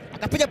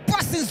 akapiga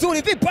pasi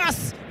nzuri,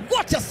 vipas.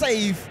 What a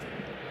save.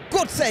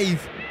 Good save.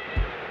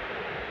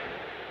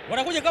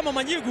 Wanakuja kama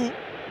majigu,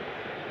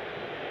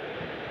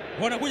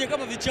 wanakuja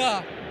kama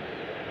vichaa,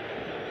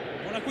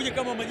 wanakuja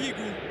kama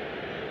majigu.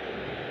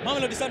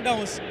 Mamelodi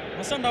Sundowns,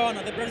 Mitandao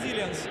the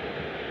Brazilians.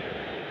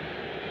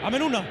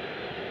 Amenuna.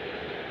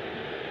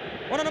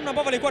 Wana namna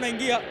ambavyo alikuwa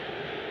anaingia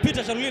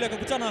Peter Shalulile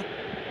akakutana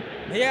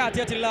na yeye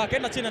atiatila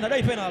akaenda chini na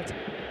dai penalty.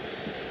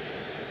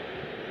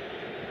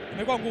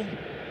 Imekuwa ngumu.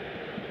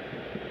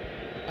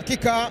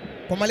 Hakika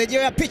kwa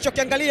marejeo ya picha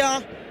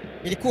ukiangalia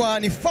ilikuwa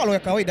ni follow ya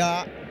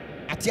kawaida.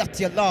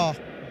 Atiatila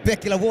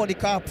beki la World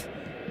Cup,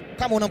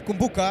 kama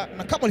unamkumbuka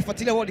na kama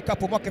ulifuatilia World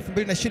Cup mwaka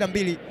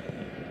 2022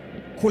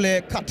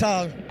 kule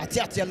Qatar,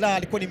 Atiatila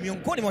alikuwa ni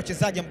miongoni mwa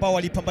wachezaji ambao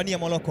walipambania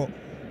Morocco.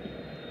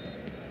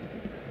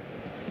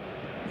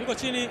 Yuko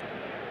chini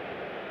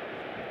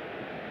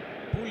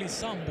Puli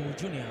Sambu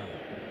Junior.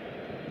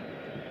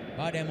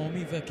 Baada ya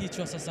maumivu ya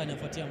kichwa sasa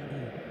anafuatia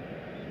mguu.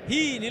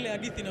 Hii ni ile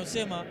hadithi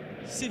inayosema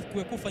siku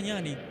ya kufa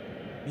nyani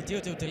miti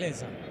yote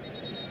uteleza,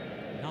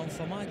 na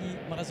mfamaji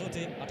mara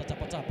zote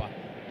atatapatapa.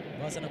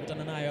 Basi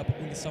anakutana nayo hapa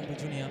Puli Sambu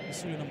Junior,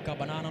 usuli na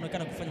mkaba, na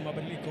anaonekana kufanya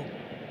mabadiliko.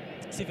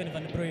 Steven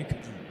Van Breek.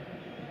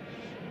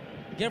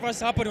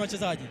 Gervas, hapo ni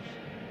wachezaji.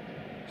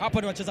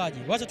 Hapo ni wachezaji.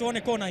 Wacha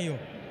tuone kona hiyo.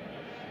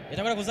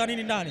 Itakwenda kuzaa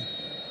nini ndani?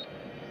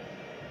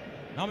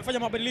 Na wamefanya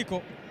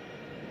mabadiliko.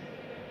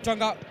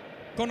 Twanga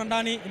kona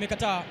ndani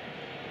imekataa.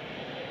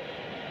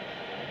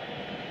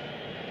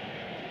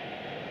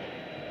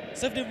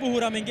 Safety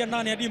Buhura ameingia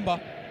ndani ya dimba,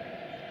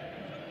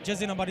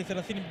 jezi nambari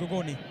 30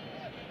 mgongoni.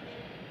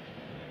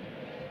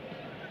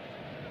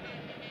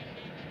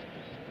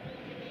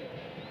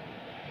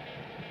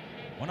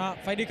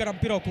 Wanafaidika na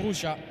mpira wa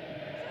kurusha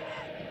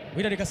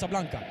Wydad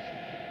Casablanca.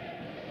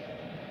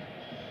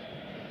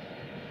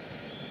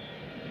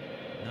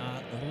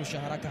 Na narusha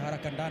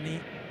haraka ndani.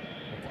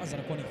 Kwanza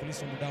anakuwa ni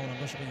Kuliso Mudao,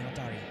 anaondosha kwenye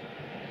hatari.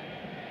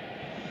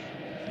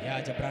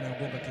 Ya Jabrane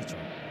anagonga kichwa.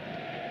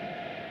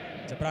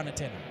 Jabrane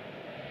tena.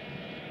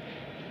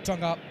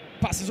 Twanga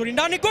pasi nzuri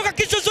ndani, gonga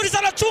kichwa nzuri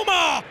sana,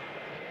 chuma.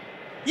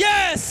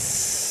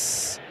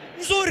 Yes!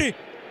 Nzuri.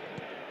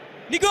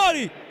 Ni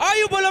goli.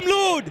 Ayub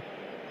Al-Amloud.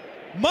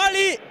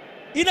 Mali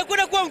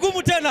inakwenda kuwa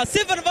ngumu tena.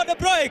 Steven van der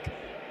Broek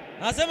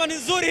anasema ni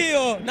nzuri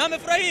hiyo na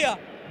amefurahia.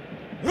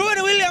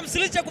 Ruben Williams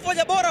licha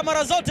kufanya bora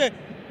mara zote,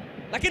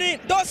 lakini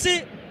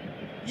dosi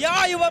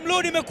ya Ayub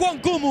Al-Amloud imekuwa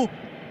ngumu.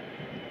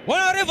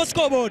 Wana reverse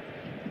scoreboard.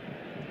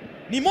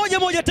 Ni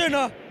 1-1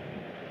 tena.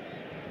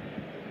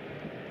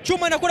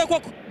 Chuma inakwenda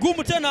kuwa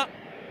ngumu tena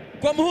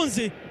kwa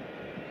Muhunzi.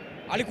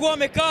 Alikuwa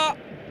amekaa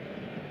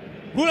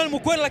Rulan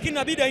Mukwele, lakini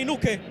inabidi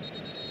ainuke.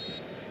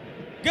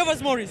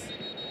 Gervas Morris.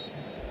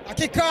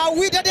 Hakika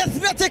Wydad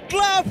Athletic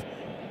Club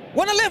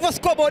wana level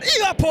scoreboard.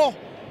 Hiyo hapo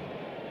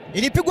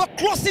ilipigwa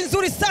cross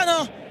nzuri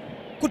sana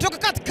kutoka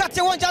katikati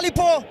ya uwanja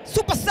alipo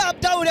super sub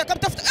Daudi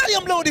akamtafuta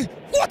Al-Amloud.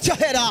 What a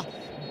header!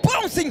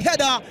 Bouncing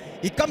header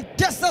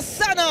ikamtesa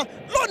sana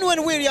Lonwen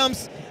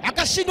Williams,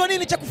 akashindwa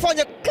nini cha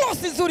kufanya.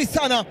 Cross nzuri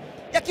sana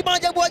ya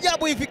kimaajabu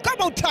ajabu hivi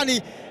kama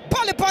utani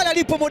pale pale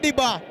alipo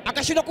Modiba,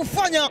 akashindwa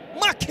kufanya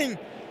marking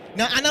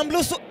na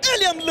anamruhusu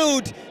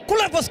Al-Amloud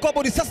kulevel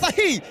scoreboard. Sasa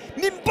hii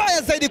ni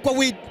mbaya zaidi kwa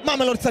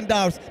Mamelodi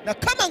Sundowns, na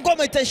kama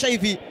ngoma itaisha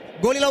hivi,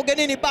 goli la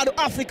ugenini bado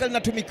Afrika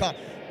linatumika.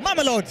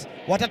 Mamelodi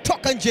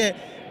watatoka nje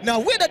na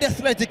Wydad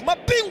Athletic,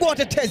 mabingwa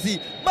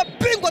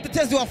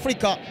watetezi wa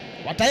Afrika,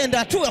 wataenda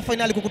hatua ya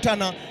finali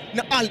kukutana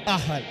na Al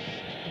Ahly.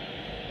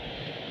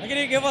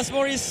 Lakini Gervas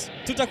Morris,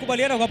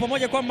 tutakubaliana kwa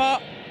pamoja kwamba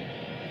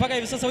mpaka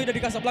hivi sasa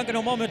Wydad Casablanca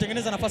ndio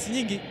wametengeneza nafasi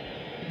nyingi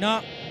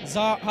na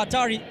za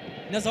hatari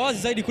na za wazi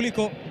zaidi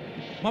kuliko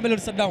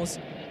Mamelodi Sundowns.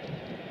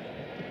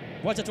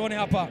 Wacha tuone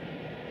hapa.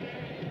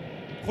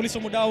 Kuliso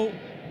Mudau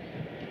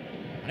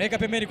anaweka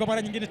pembeni kwa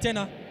mara nyingine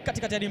tena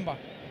katikati ya dimba.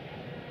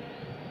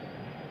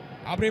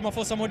 Abraham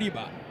Afosa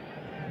Modiba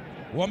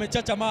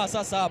wamechacha maa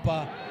sasa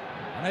hapa,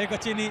 anaweka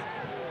chini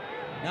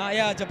na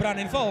ya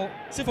Jabrane. Ni foul,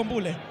 Sifo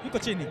Mbule yuko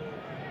chini.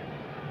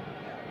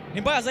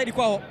 Ni mbaya zaidi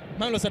kwao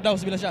Mamelodi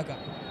Sundowns bila shaka.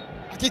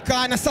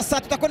 Hakika, na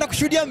sasa tutakwenda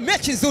kushuhudia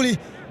mechi nzuri.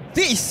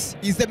 This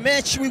is the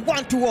match we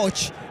want to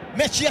watch.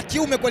 Mechi ya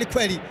kiume kweli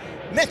kweli,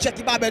 mechi ya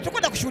kibabe.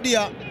 Tutakwenda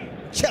kushuhudia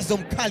mchezo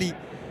mkali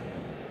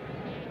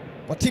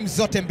kwa timu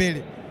zote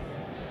mbili.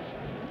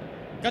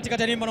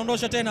 Katikati ya dimba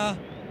anaondosha tena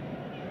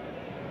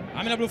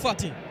Amin Abdul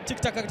Fati,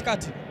 TikTok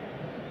katikati.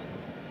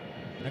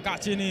 Nakaa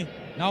chini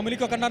na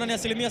umiliki wa kandanda ni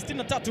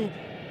 63%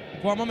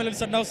 kwa Mamelodi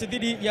Sundowns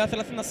dhidi ya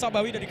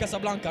 37 Wydad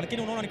Casablanca,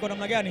 lakini unaona ni kwa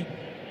namna gani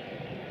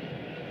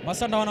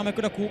Masanda wana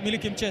wamekwenda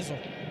kumiliki mchezo.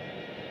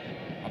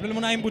 Abdul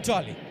Munaim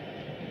Butwali.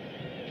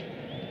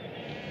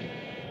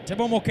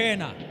 Tebo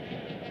Mokena.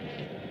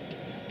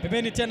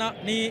 Pembeni tena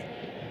ni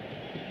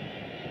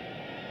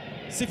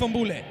Sifo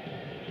Mbule.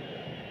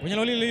 Kwenye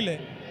loli lile.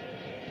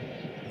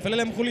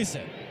 Felele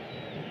Mkulise.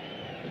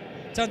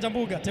 Chanja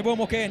Mbuga, Tebo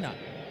Mokena.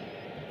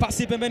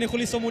 Pasi pembeni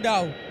Kuliso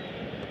Mudau.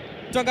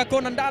 Twanga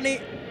kona ndani.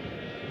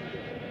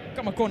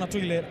 Kama kona tu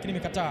ile, lakini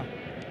imekataa.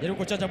 Jaribu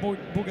kwa Chanja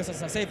Mbuga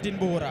sasa. Safety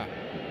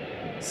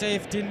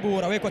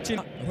Mbura wekwa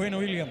chini. Ruben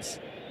Williams.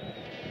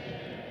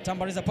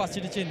 Tambariza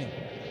pasi chini.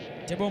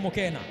 Tebo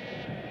Mokena.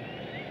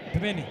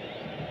 Pembeni.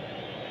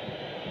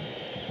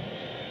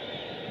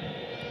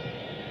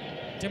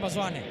 Temba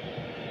Zwane.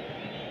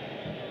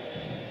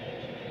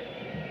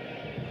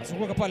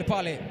 Azunguka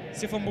pale.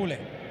 Sifo Mbule.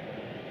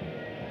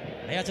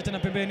 Naacha tena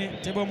pembeni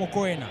Tebo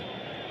Mokena.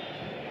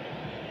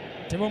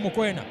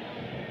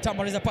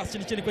 Tambariza pasi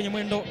chini kwenye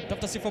mwendo.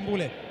 Tafuta Sifo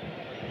Mbule.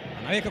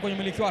 Anaweka kwenye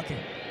miliki wake.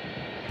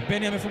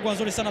 Pembeni amefungua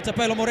nzuri sana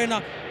Tapelo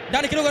Morena.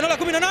 Ndani kidogo eneo la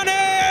 18.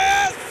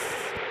 Yes!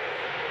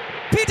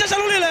 Peter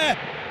Shalulile.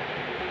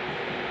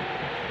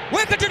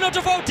 Weka tena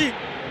tofauti.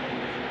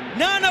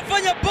 Na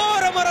anafanya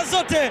bora mara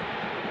zote.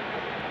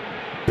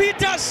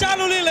 Peter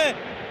Shalulile.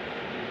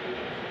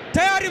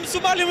 Tayari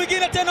msumali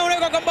mwingine tena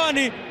unaweka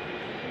kambani.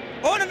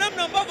 Ona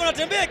namna ambavyo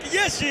anatembea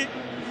kijeshi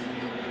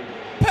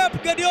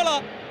Pep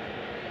Guardiola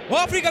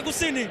wa Afrika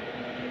Kusini.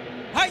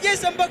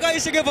 Haijasa mpaka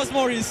aishi Gervas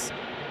Morris.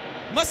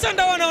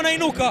 Masanda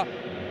wanainuka.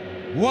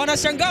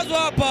 Wanashangazwa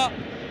hapa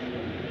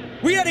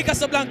Wydad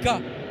Casablanca.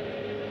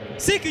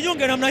 Si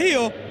kinyonge namna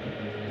hiyo,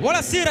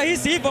 wala si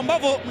rahisi hivyo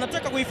ambavyo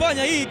mnataka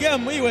kuifanya hii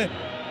game iwe.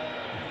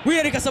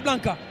 Wydad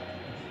Casablanca.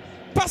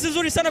 Pasi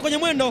nzuri sana kwenye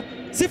mwendo.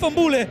 Sifo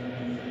Mbule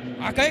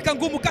akaweka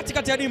ngumu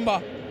katikati ya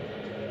dimba.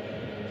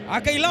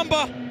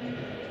 Akailamba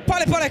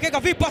pale akaweka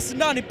vipasi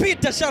ndani.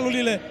 Peter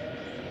Shalulile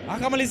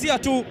akamalizia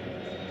tu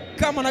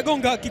kama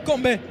nagonga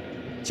kikombe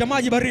cha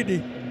maji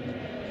baridi.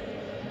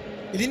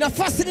 Ili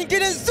nafasi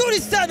nyingine nzuri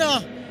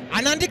sana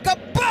anaandika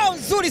bao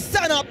nzuri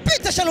sana.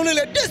 Peter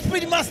Shalulile,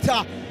 discipline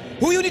master.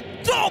 Huyu ni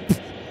top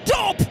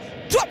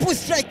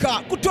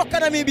striker kutoka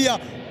Namibia.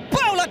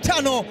 Bao la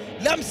 5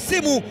 la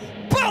msimu,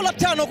 bao la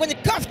 5 kwenye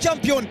CAF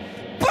Champion,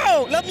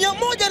 bao la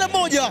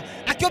 101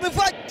 akiwa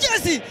amevaa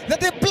jezi za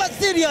the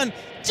Brazilian,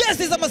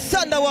 jezi za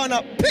Masanda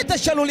wana. Peter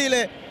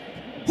Shalulile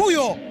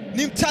huyo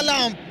ni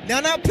mtaalamu na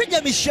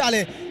anapiga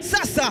mishale.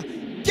 Sasa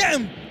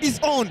game is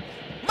on.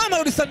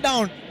 Mamelodi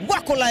Sundowns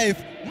wako live.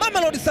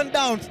 Mamelodi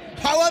Sundowns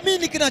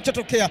hawaamini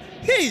kinachotokea.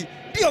 Hii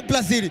ndio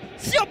Brazil,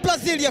 sio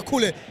Brazil ya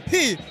kule.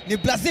 Hii ni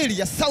Brazil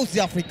ya South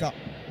Africa.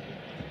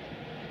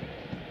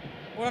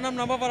 Kwa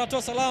namna ambavyo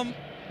anatoa salamu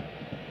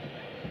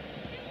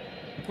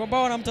kwa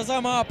ambao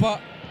wanamtazama hapa,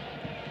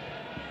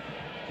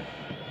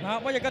 na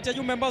moja kati ya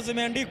jumbe ambazo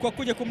zimeandikwa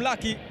kuja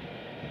kumlaki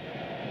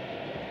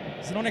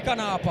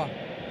zinaonekana hapa.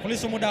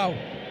 Polisi Mudau,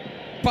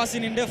 pasi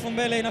ni ndefu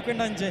mbele,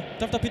 inakwenda nje,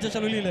 tafuta Peter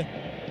Shalulile.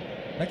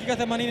 Dakika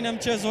 80 ya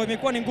mchezo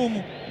imekuwa ni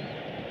ngumu.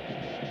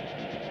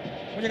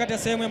 Moja kati ya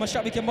sehemu ya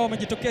mashabiki ambao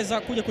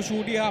wamejitokeza kuja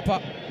kushuhudia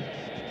hapa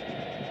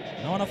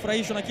na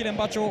wanafurahishwa na kile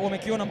ambacho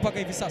wamekiona mpaka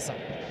hivi sasa.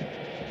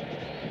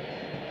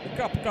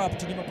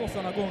 Cup ni makofi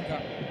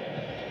wanagonga,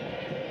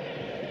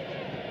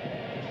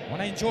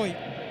 wanaenjoy.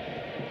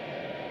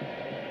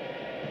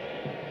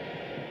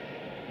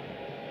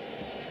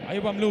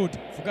 Ayubu Amlud,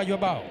 fukaji wa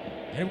bao,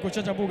 jaribu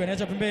kuchanja buga,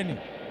 anaacha pembeni.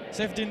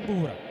 Safety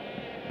Mbura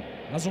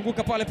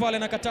nazunguka pale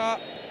na kataa.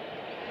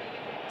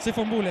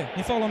 Sifo Mbule,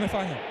 ni foul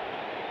amefanya.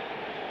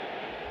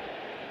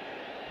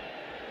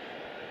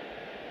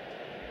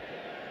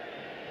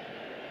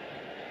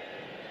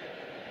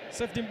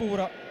 Safety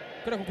Mbura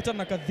kwenda kukutana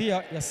na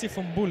kadhia ya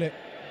Sifo Mbule,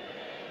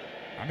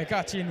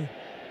 amekaa chini.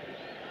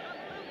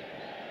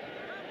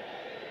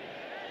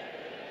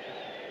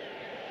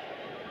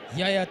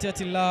 Yaya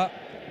Tetila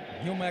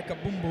nyuma ya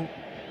kabumbu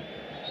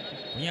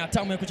kwenye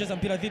hatamu ya kucheza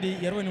mpira dhidi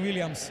ya Rowan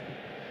Williams.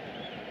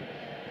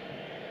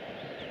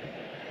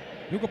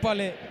 Yuko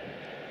pale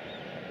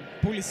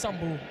Puli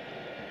Sambu,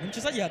 ni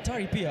mchezaji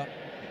hatari pia.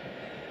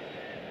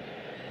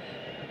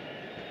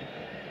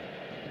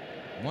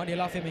 Mwadi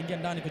Alafi ameingia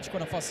ndani kuchukua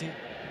nafasi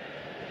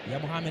ya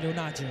Mohamed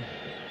Onaji.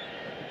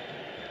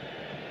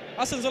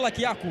 Asenzola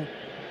Kiaku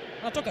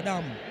anatoka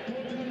damu.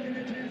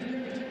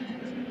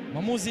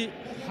 Mamuzi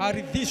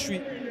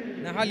haridhishwi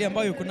na hali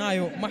ambayo yuko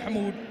nayo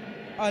Mahmoud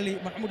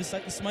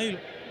Ismail,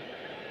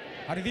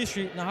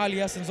 haridhishwi na hali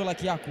ya Asenzola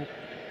Kiaku,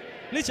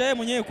 licha yeye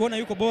mwenyewe kuona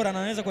yuko bora na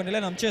anaweza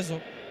kuendelea na mchezo.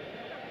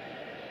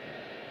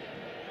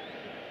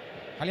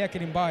 Hali yake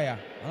ni mbaya,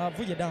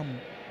 anavuja damu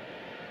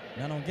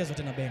na anaongezwa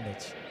tena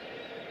bandage.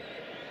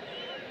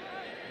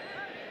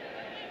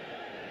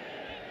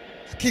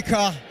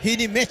 Hakika hii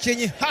ni mechi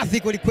yenye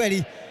hadhi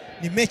kweli,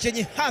 ni mechi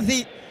yenye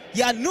hadhi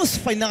ya nusu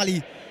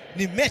finali,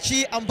 ni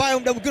mechi ambayo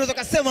muda mwingine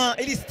unaweza kusema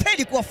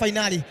ilistahili kuwa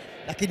finali,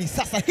 lakini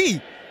sasa hii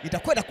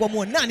itakwenda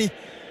kuamua nani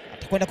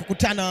atakwenda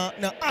kukutana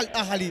na Al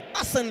Ahly.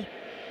 Hassan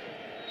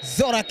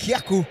Zora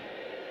Kiaku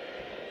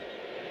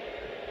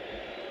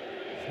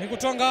ni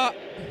kutonga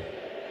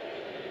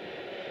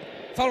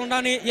faulu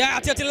ndani ya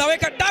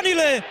Atiatilaweka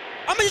Danile,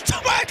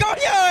 amejichomeka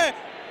mwenyewe,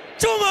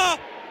 chuma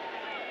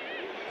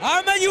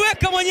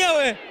amejiweka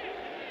mwenyewe.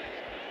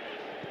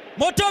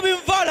 Motobi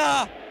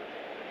Mvala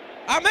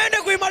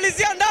ameenda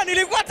kuimalizia ndani,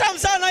 ilikuwa tamu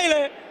sana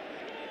ile.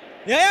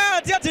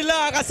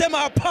 Atiatila akasema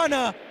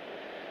hapana,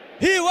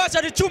 hii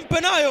wacha nichumpe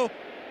nayo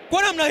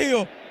kwa namna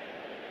hiyo.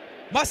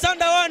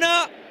 Masanda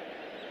wana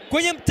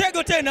kwenye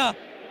mtego tena,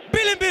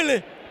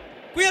 2-2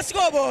 kwenye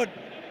scoreboard,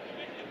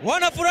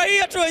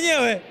 wanafurahia tu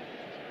wenyewe.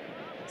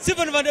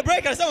 Steven Van der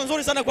Break anasema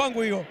nzuri sana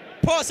kwangu hiyo,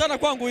 poa sana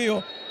kwangu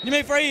hiyo,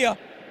 nimeifurahia.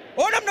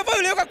 Ona mnavyo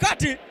ile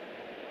kati.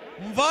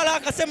 Mvala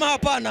akasema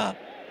hapana,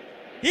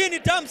 hii ni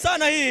tamu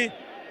sana, hii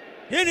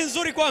ni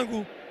nzuri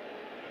kwangu.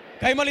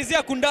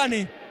 Kaimalizia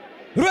kundani.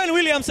 Rowan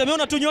Williams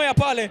ameona tu nyoya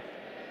pale.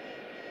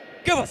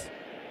 Kevas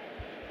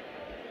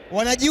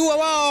wanajiua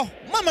wao.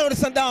 Mamelodi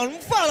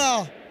Sundowns,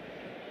 Mvala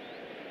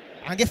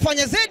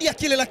angefanya zaidi ya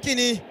kile,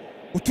 lakini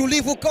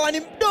utulivu ukawa ni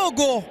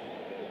mdogo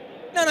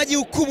na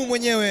anajihukumu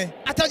mwenyewe.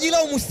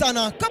 Atajilaumu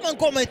sana kama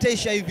ngoma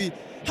itaisha hivi,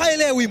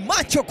 haelewi.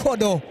 Macho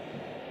kodo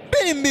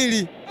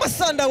 2-2.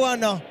 Masanda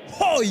wana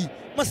hoi,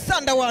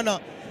 Masanda wana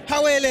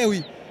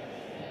hawaelewi.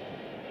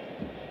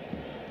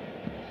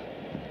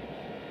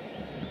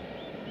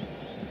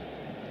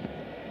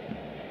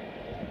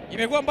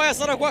 Imekuwa mbaya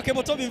sana kwake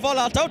Motobi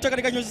Mvala, atauta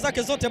katika nyuzi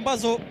zake zote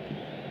ambazo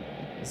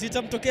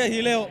zitamtokea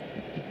hii leo.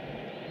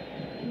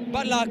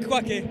 Bala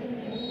kwake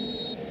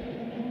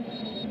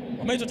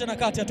wameitwa tena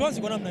kati,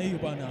 hatuanzi kwa namna hiyo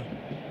bwana.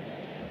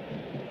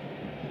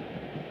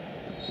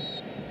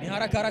 Ni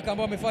haraka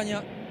ambao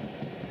wamefanya.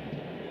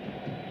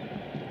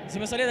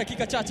 Zimesalia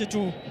dakika chache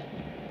tu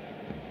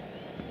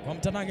kwa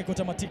mtanange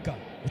kutamatika.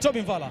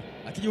 Motobi Mvala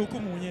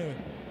akijihukumu mwenyewe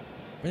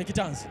kwenye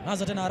kitanzi.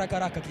 Anza tena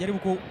haraka akijaribu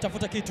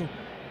kutafuta kitu.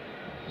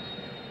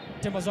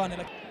 Tembazwane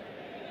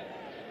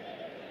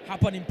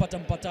hapa ni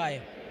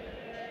mpataye.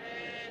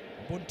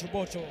 Buntu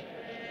Boto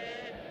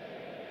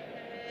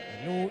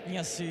Lu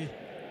Nyasi,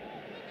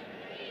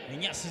 ni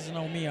nyasi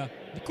zinaumia,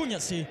 ni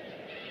kunyasi.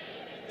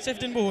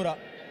 Safety Mbura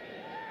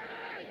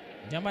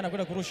Dimbani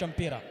anakwenda kurusha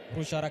mpira,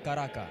 kurusha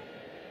haraka.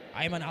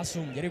 Aiman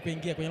Asum jaribu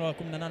kuingia kwenye eneo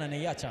la 18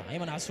 anaiacha.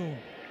 Aiman Asum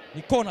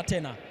ni kona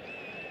tena.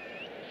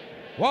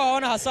 Wao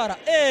wana hasara.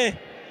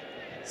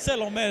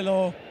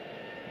 Selomelo.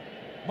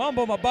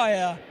 Mambo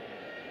mabaya.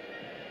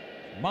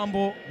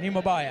 Mambo ni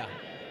mabaya.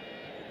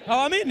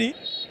 Hawaamini.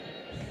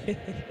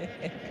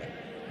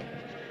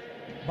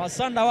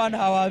 Masanda wana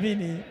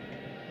hawaamini.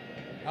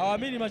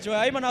 Hawaamini macho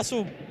ya Aiman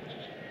Asum.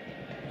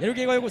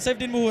 Jaribu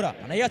Safedin Muhura.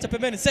 Anaiacha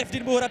pembeni.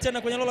 Safedin Muhura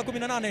tena kwenye eneo la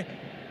 18.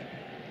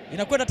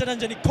 Inakwenda tena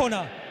nje, ni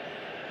kona.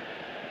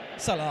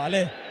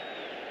 Salale.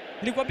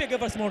 Nilikwambia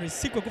Gavas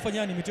Morris siku ya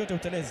kufanya nini mtu yote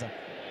uteleza.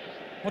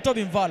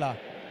 Motobi Mvala.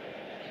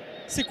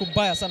 Siku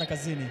mbaya sana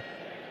kazini.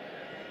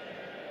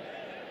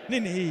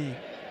 Nini hii?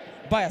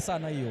 Mbaya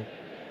sana hiyo.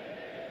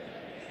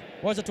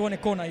 Wacha tuone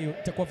kona hiyo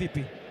itakuwa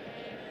vipi.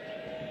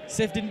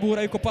 Safedin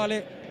Muhura yuko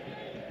pale.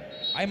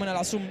 Aiman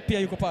Asum pia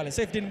yuko pale.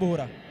 Safedin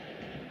Muhura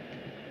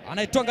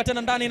anaitwanga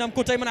tena ndani, na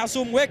mkuta Aiman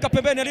Asum, weka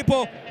pembeni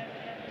alipo.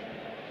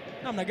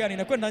 Namna gani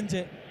inakwenda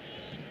nje.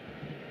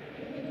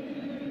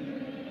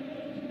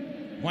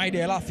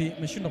 Mwaide Alafi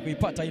ameshindwa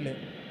kuipata ile.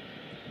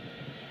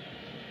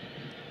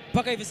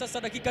 Mpaka hivi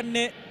sasa dakika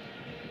 4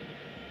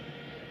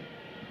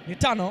 ni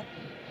 5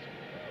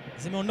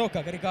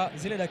 zimeondoka katika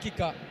zile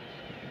dakika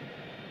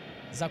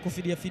za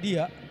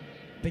kufidia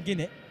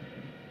pengine.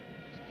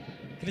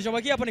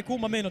 Kilichobakia hapa ni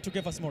kuuma meno tu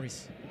Gavas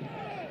Morris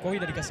kwa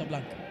Wydad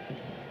Casablanca.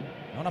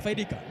 Na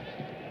wanafaidika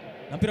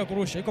na mpira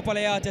kurusha, yuko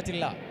pale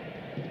Yote.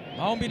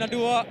 Maombi na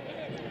dua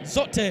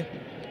zote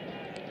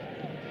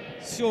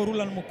sio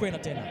Rulan Mukwena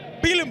tena.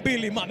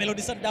 2-2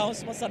 Mamelodi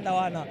Sundowns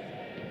Masandawana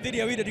dhidi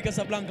ya Wydad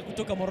Casablanca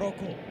kutoka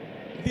Morocco.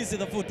 This is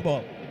the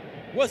football.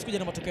 Wewe kuja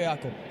na matokeo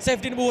yako.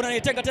 Safedin Muhura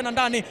anaitenga tena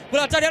ndani.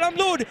 Kuna Hatari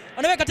Alamlud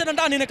anaweka tena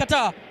ndani,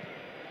 inakataa.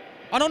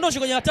 Anaondosha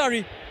kwenye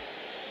Hatari.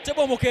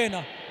 Tebo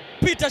Mokena.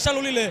 Peter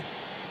Shalulile.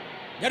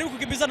 Jaribu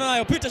kukimbizana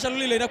nayo. Peter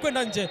Shalulile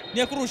inakwenda nje. Ni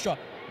ya kurushwa.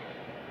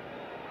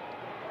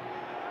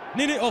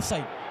 Nini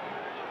offside?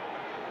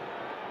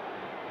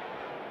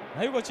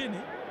 Na yuko chini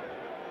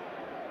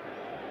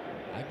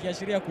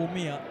akiashiria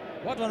kuumia.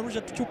 Watu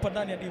wanarusha chupa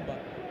ndani ya dimba.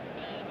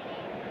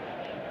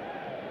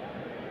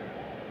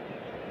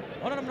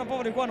 Ona namna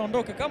ambavyo alikuwa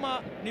anaondoka.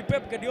 Kama ni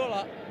Pep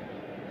Guardiola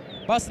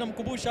basi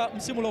namkumbusha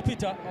msimu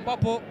uliopita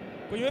ambapo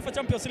kwenye UEFA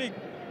Champions League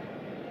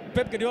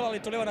Pep Guardiola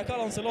alitolewa na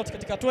Carlo Ancelotti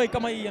katika hatua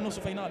kama hii ya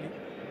nusu finali.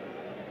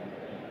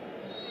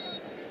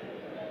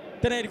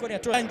 Tena ilikuwa ni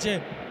hatua nje.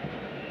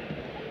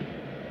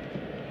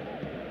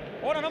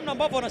 Ona namna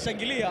ambavyo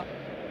wanashangilia.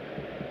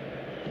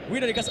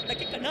 Wydad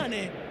dakika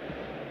 8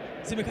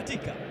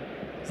 zimekatika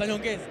za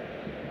nyongeza.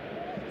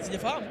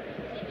 Sijafahamu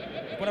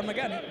kwa namna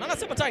gani. Na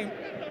anasema time.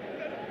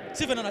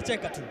 Steven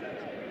anacheka tu.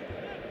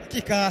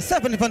 Dakika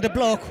 7 Van de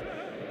Blok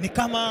ni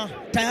kama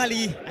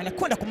tayari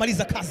anakwenda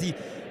kumaliza kazi.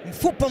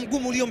 Mfupa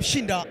mgumu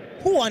uliomshinda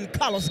Juan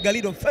Carlos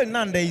Galido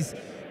Fernandez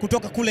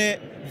kutoka kule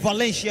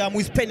Valencia,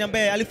 Muhispania,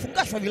 ambaye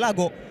alifungashwa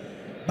vilago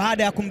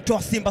baada ya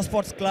kumtoa Simba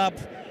Sports Club.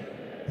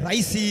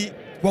 Raisi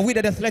wa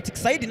Wydad Athletic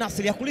Saidi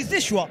Nasri ya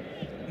kulizishwa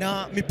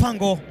na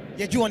mipango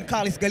ya Juan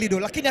Carlos Galido,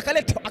 lakini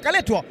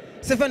akaletwa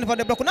Steven Van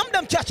de Blok na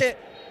muda mchache.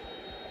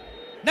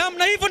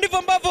 Na hivyo ndivyo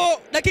ambavyo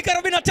dakika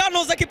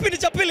 45 za kipindi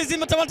cha pili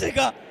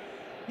zimetamatika.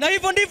 Na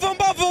hivyo ndivyo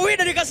ambavyo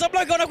Wydad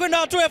Casablanca wanakwenda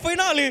hatua ya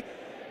finali.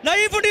 Na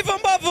hivyo ndivyo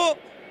ambavyo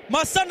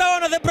Masanda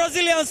wana the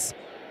Brazilians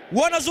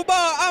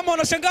wanazubaa ama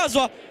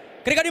wanashangazwa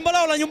katika dimba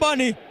lao la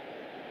nyumbani.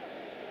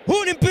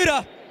 Huu ni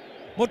mpira.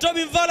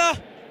 Motobi Mvala,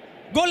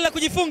 goli la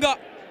kujifunga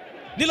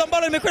ndilo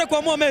ambalo limekwenda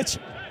kuamua mechi.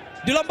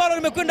 Ndilo ambalo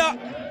limekwenda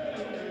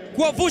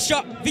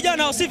kuwavusha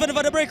vijana wa Steven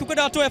Van de Blok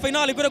kwenda hatua ya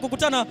finali, kwenda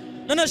kukutana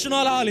na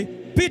National Al-Ahli.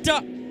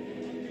 Peter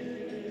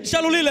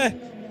Shalulile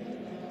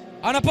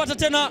anapata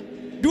tena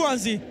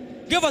duanzi.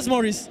 Gavas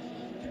Morris.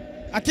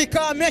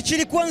 Hakika mechi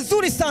ilikuwa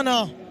nzuri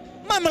sana.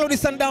 Mamelodi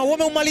Sundowns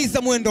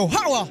wameumaliza mwendo.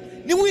 Hawa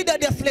ni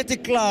Wydad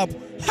Athletic Club.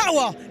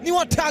 Hawa ni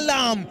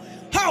wataalamu.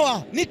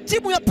 Hawa ni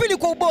timu ya pili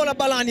kwa ubora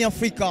barani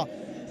Afrika.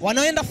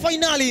 Wanaenda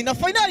finali na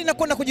finali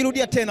inakwenda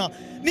kujirudia tena.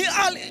 Ni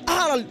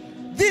Al-Ahly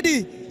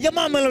dhidi ya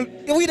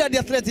Mamelodi Wydad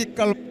Athletic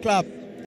Club.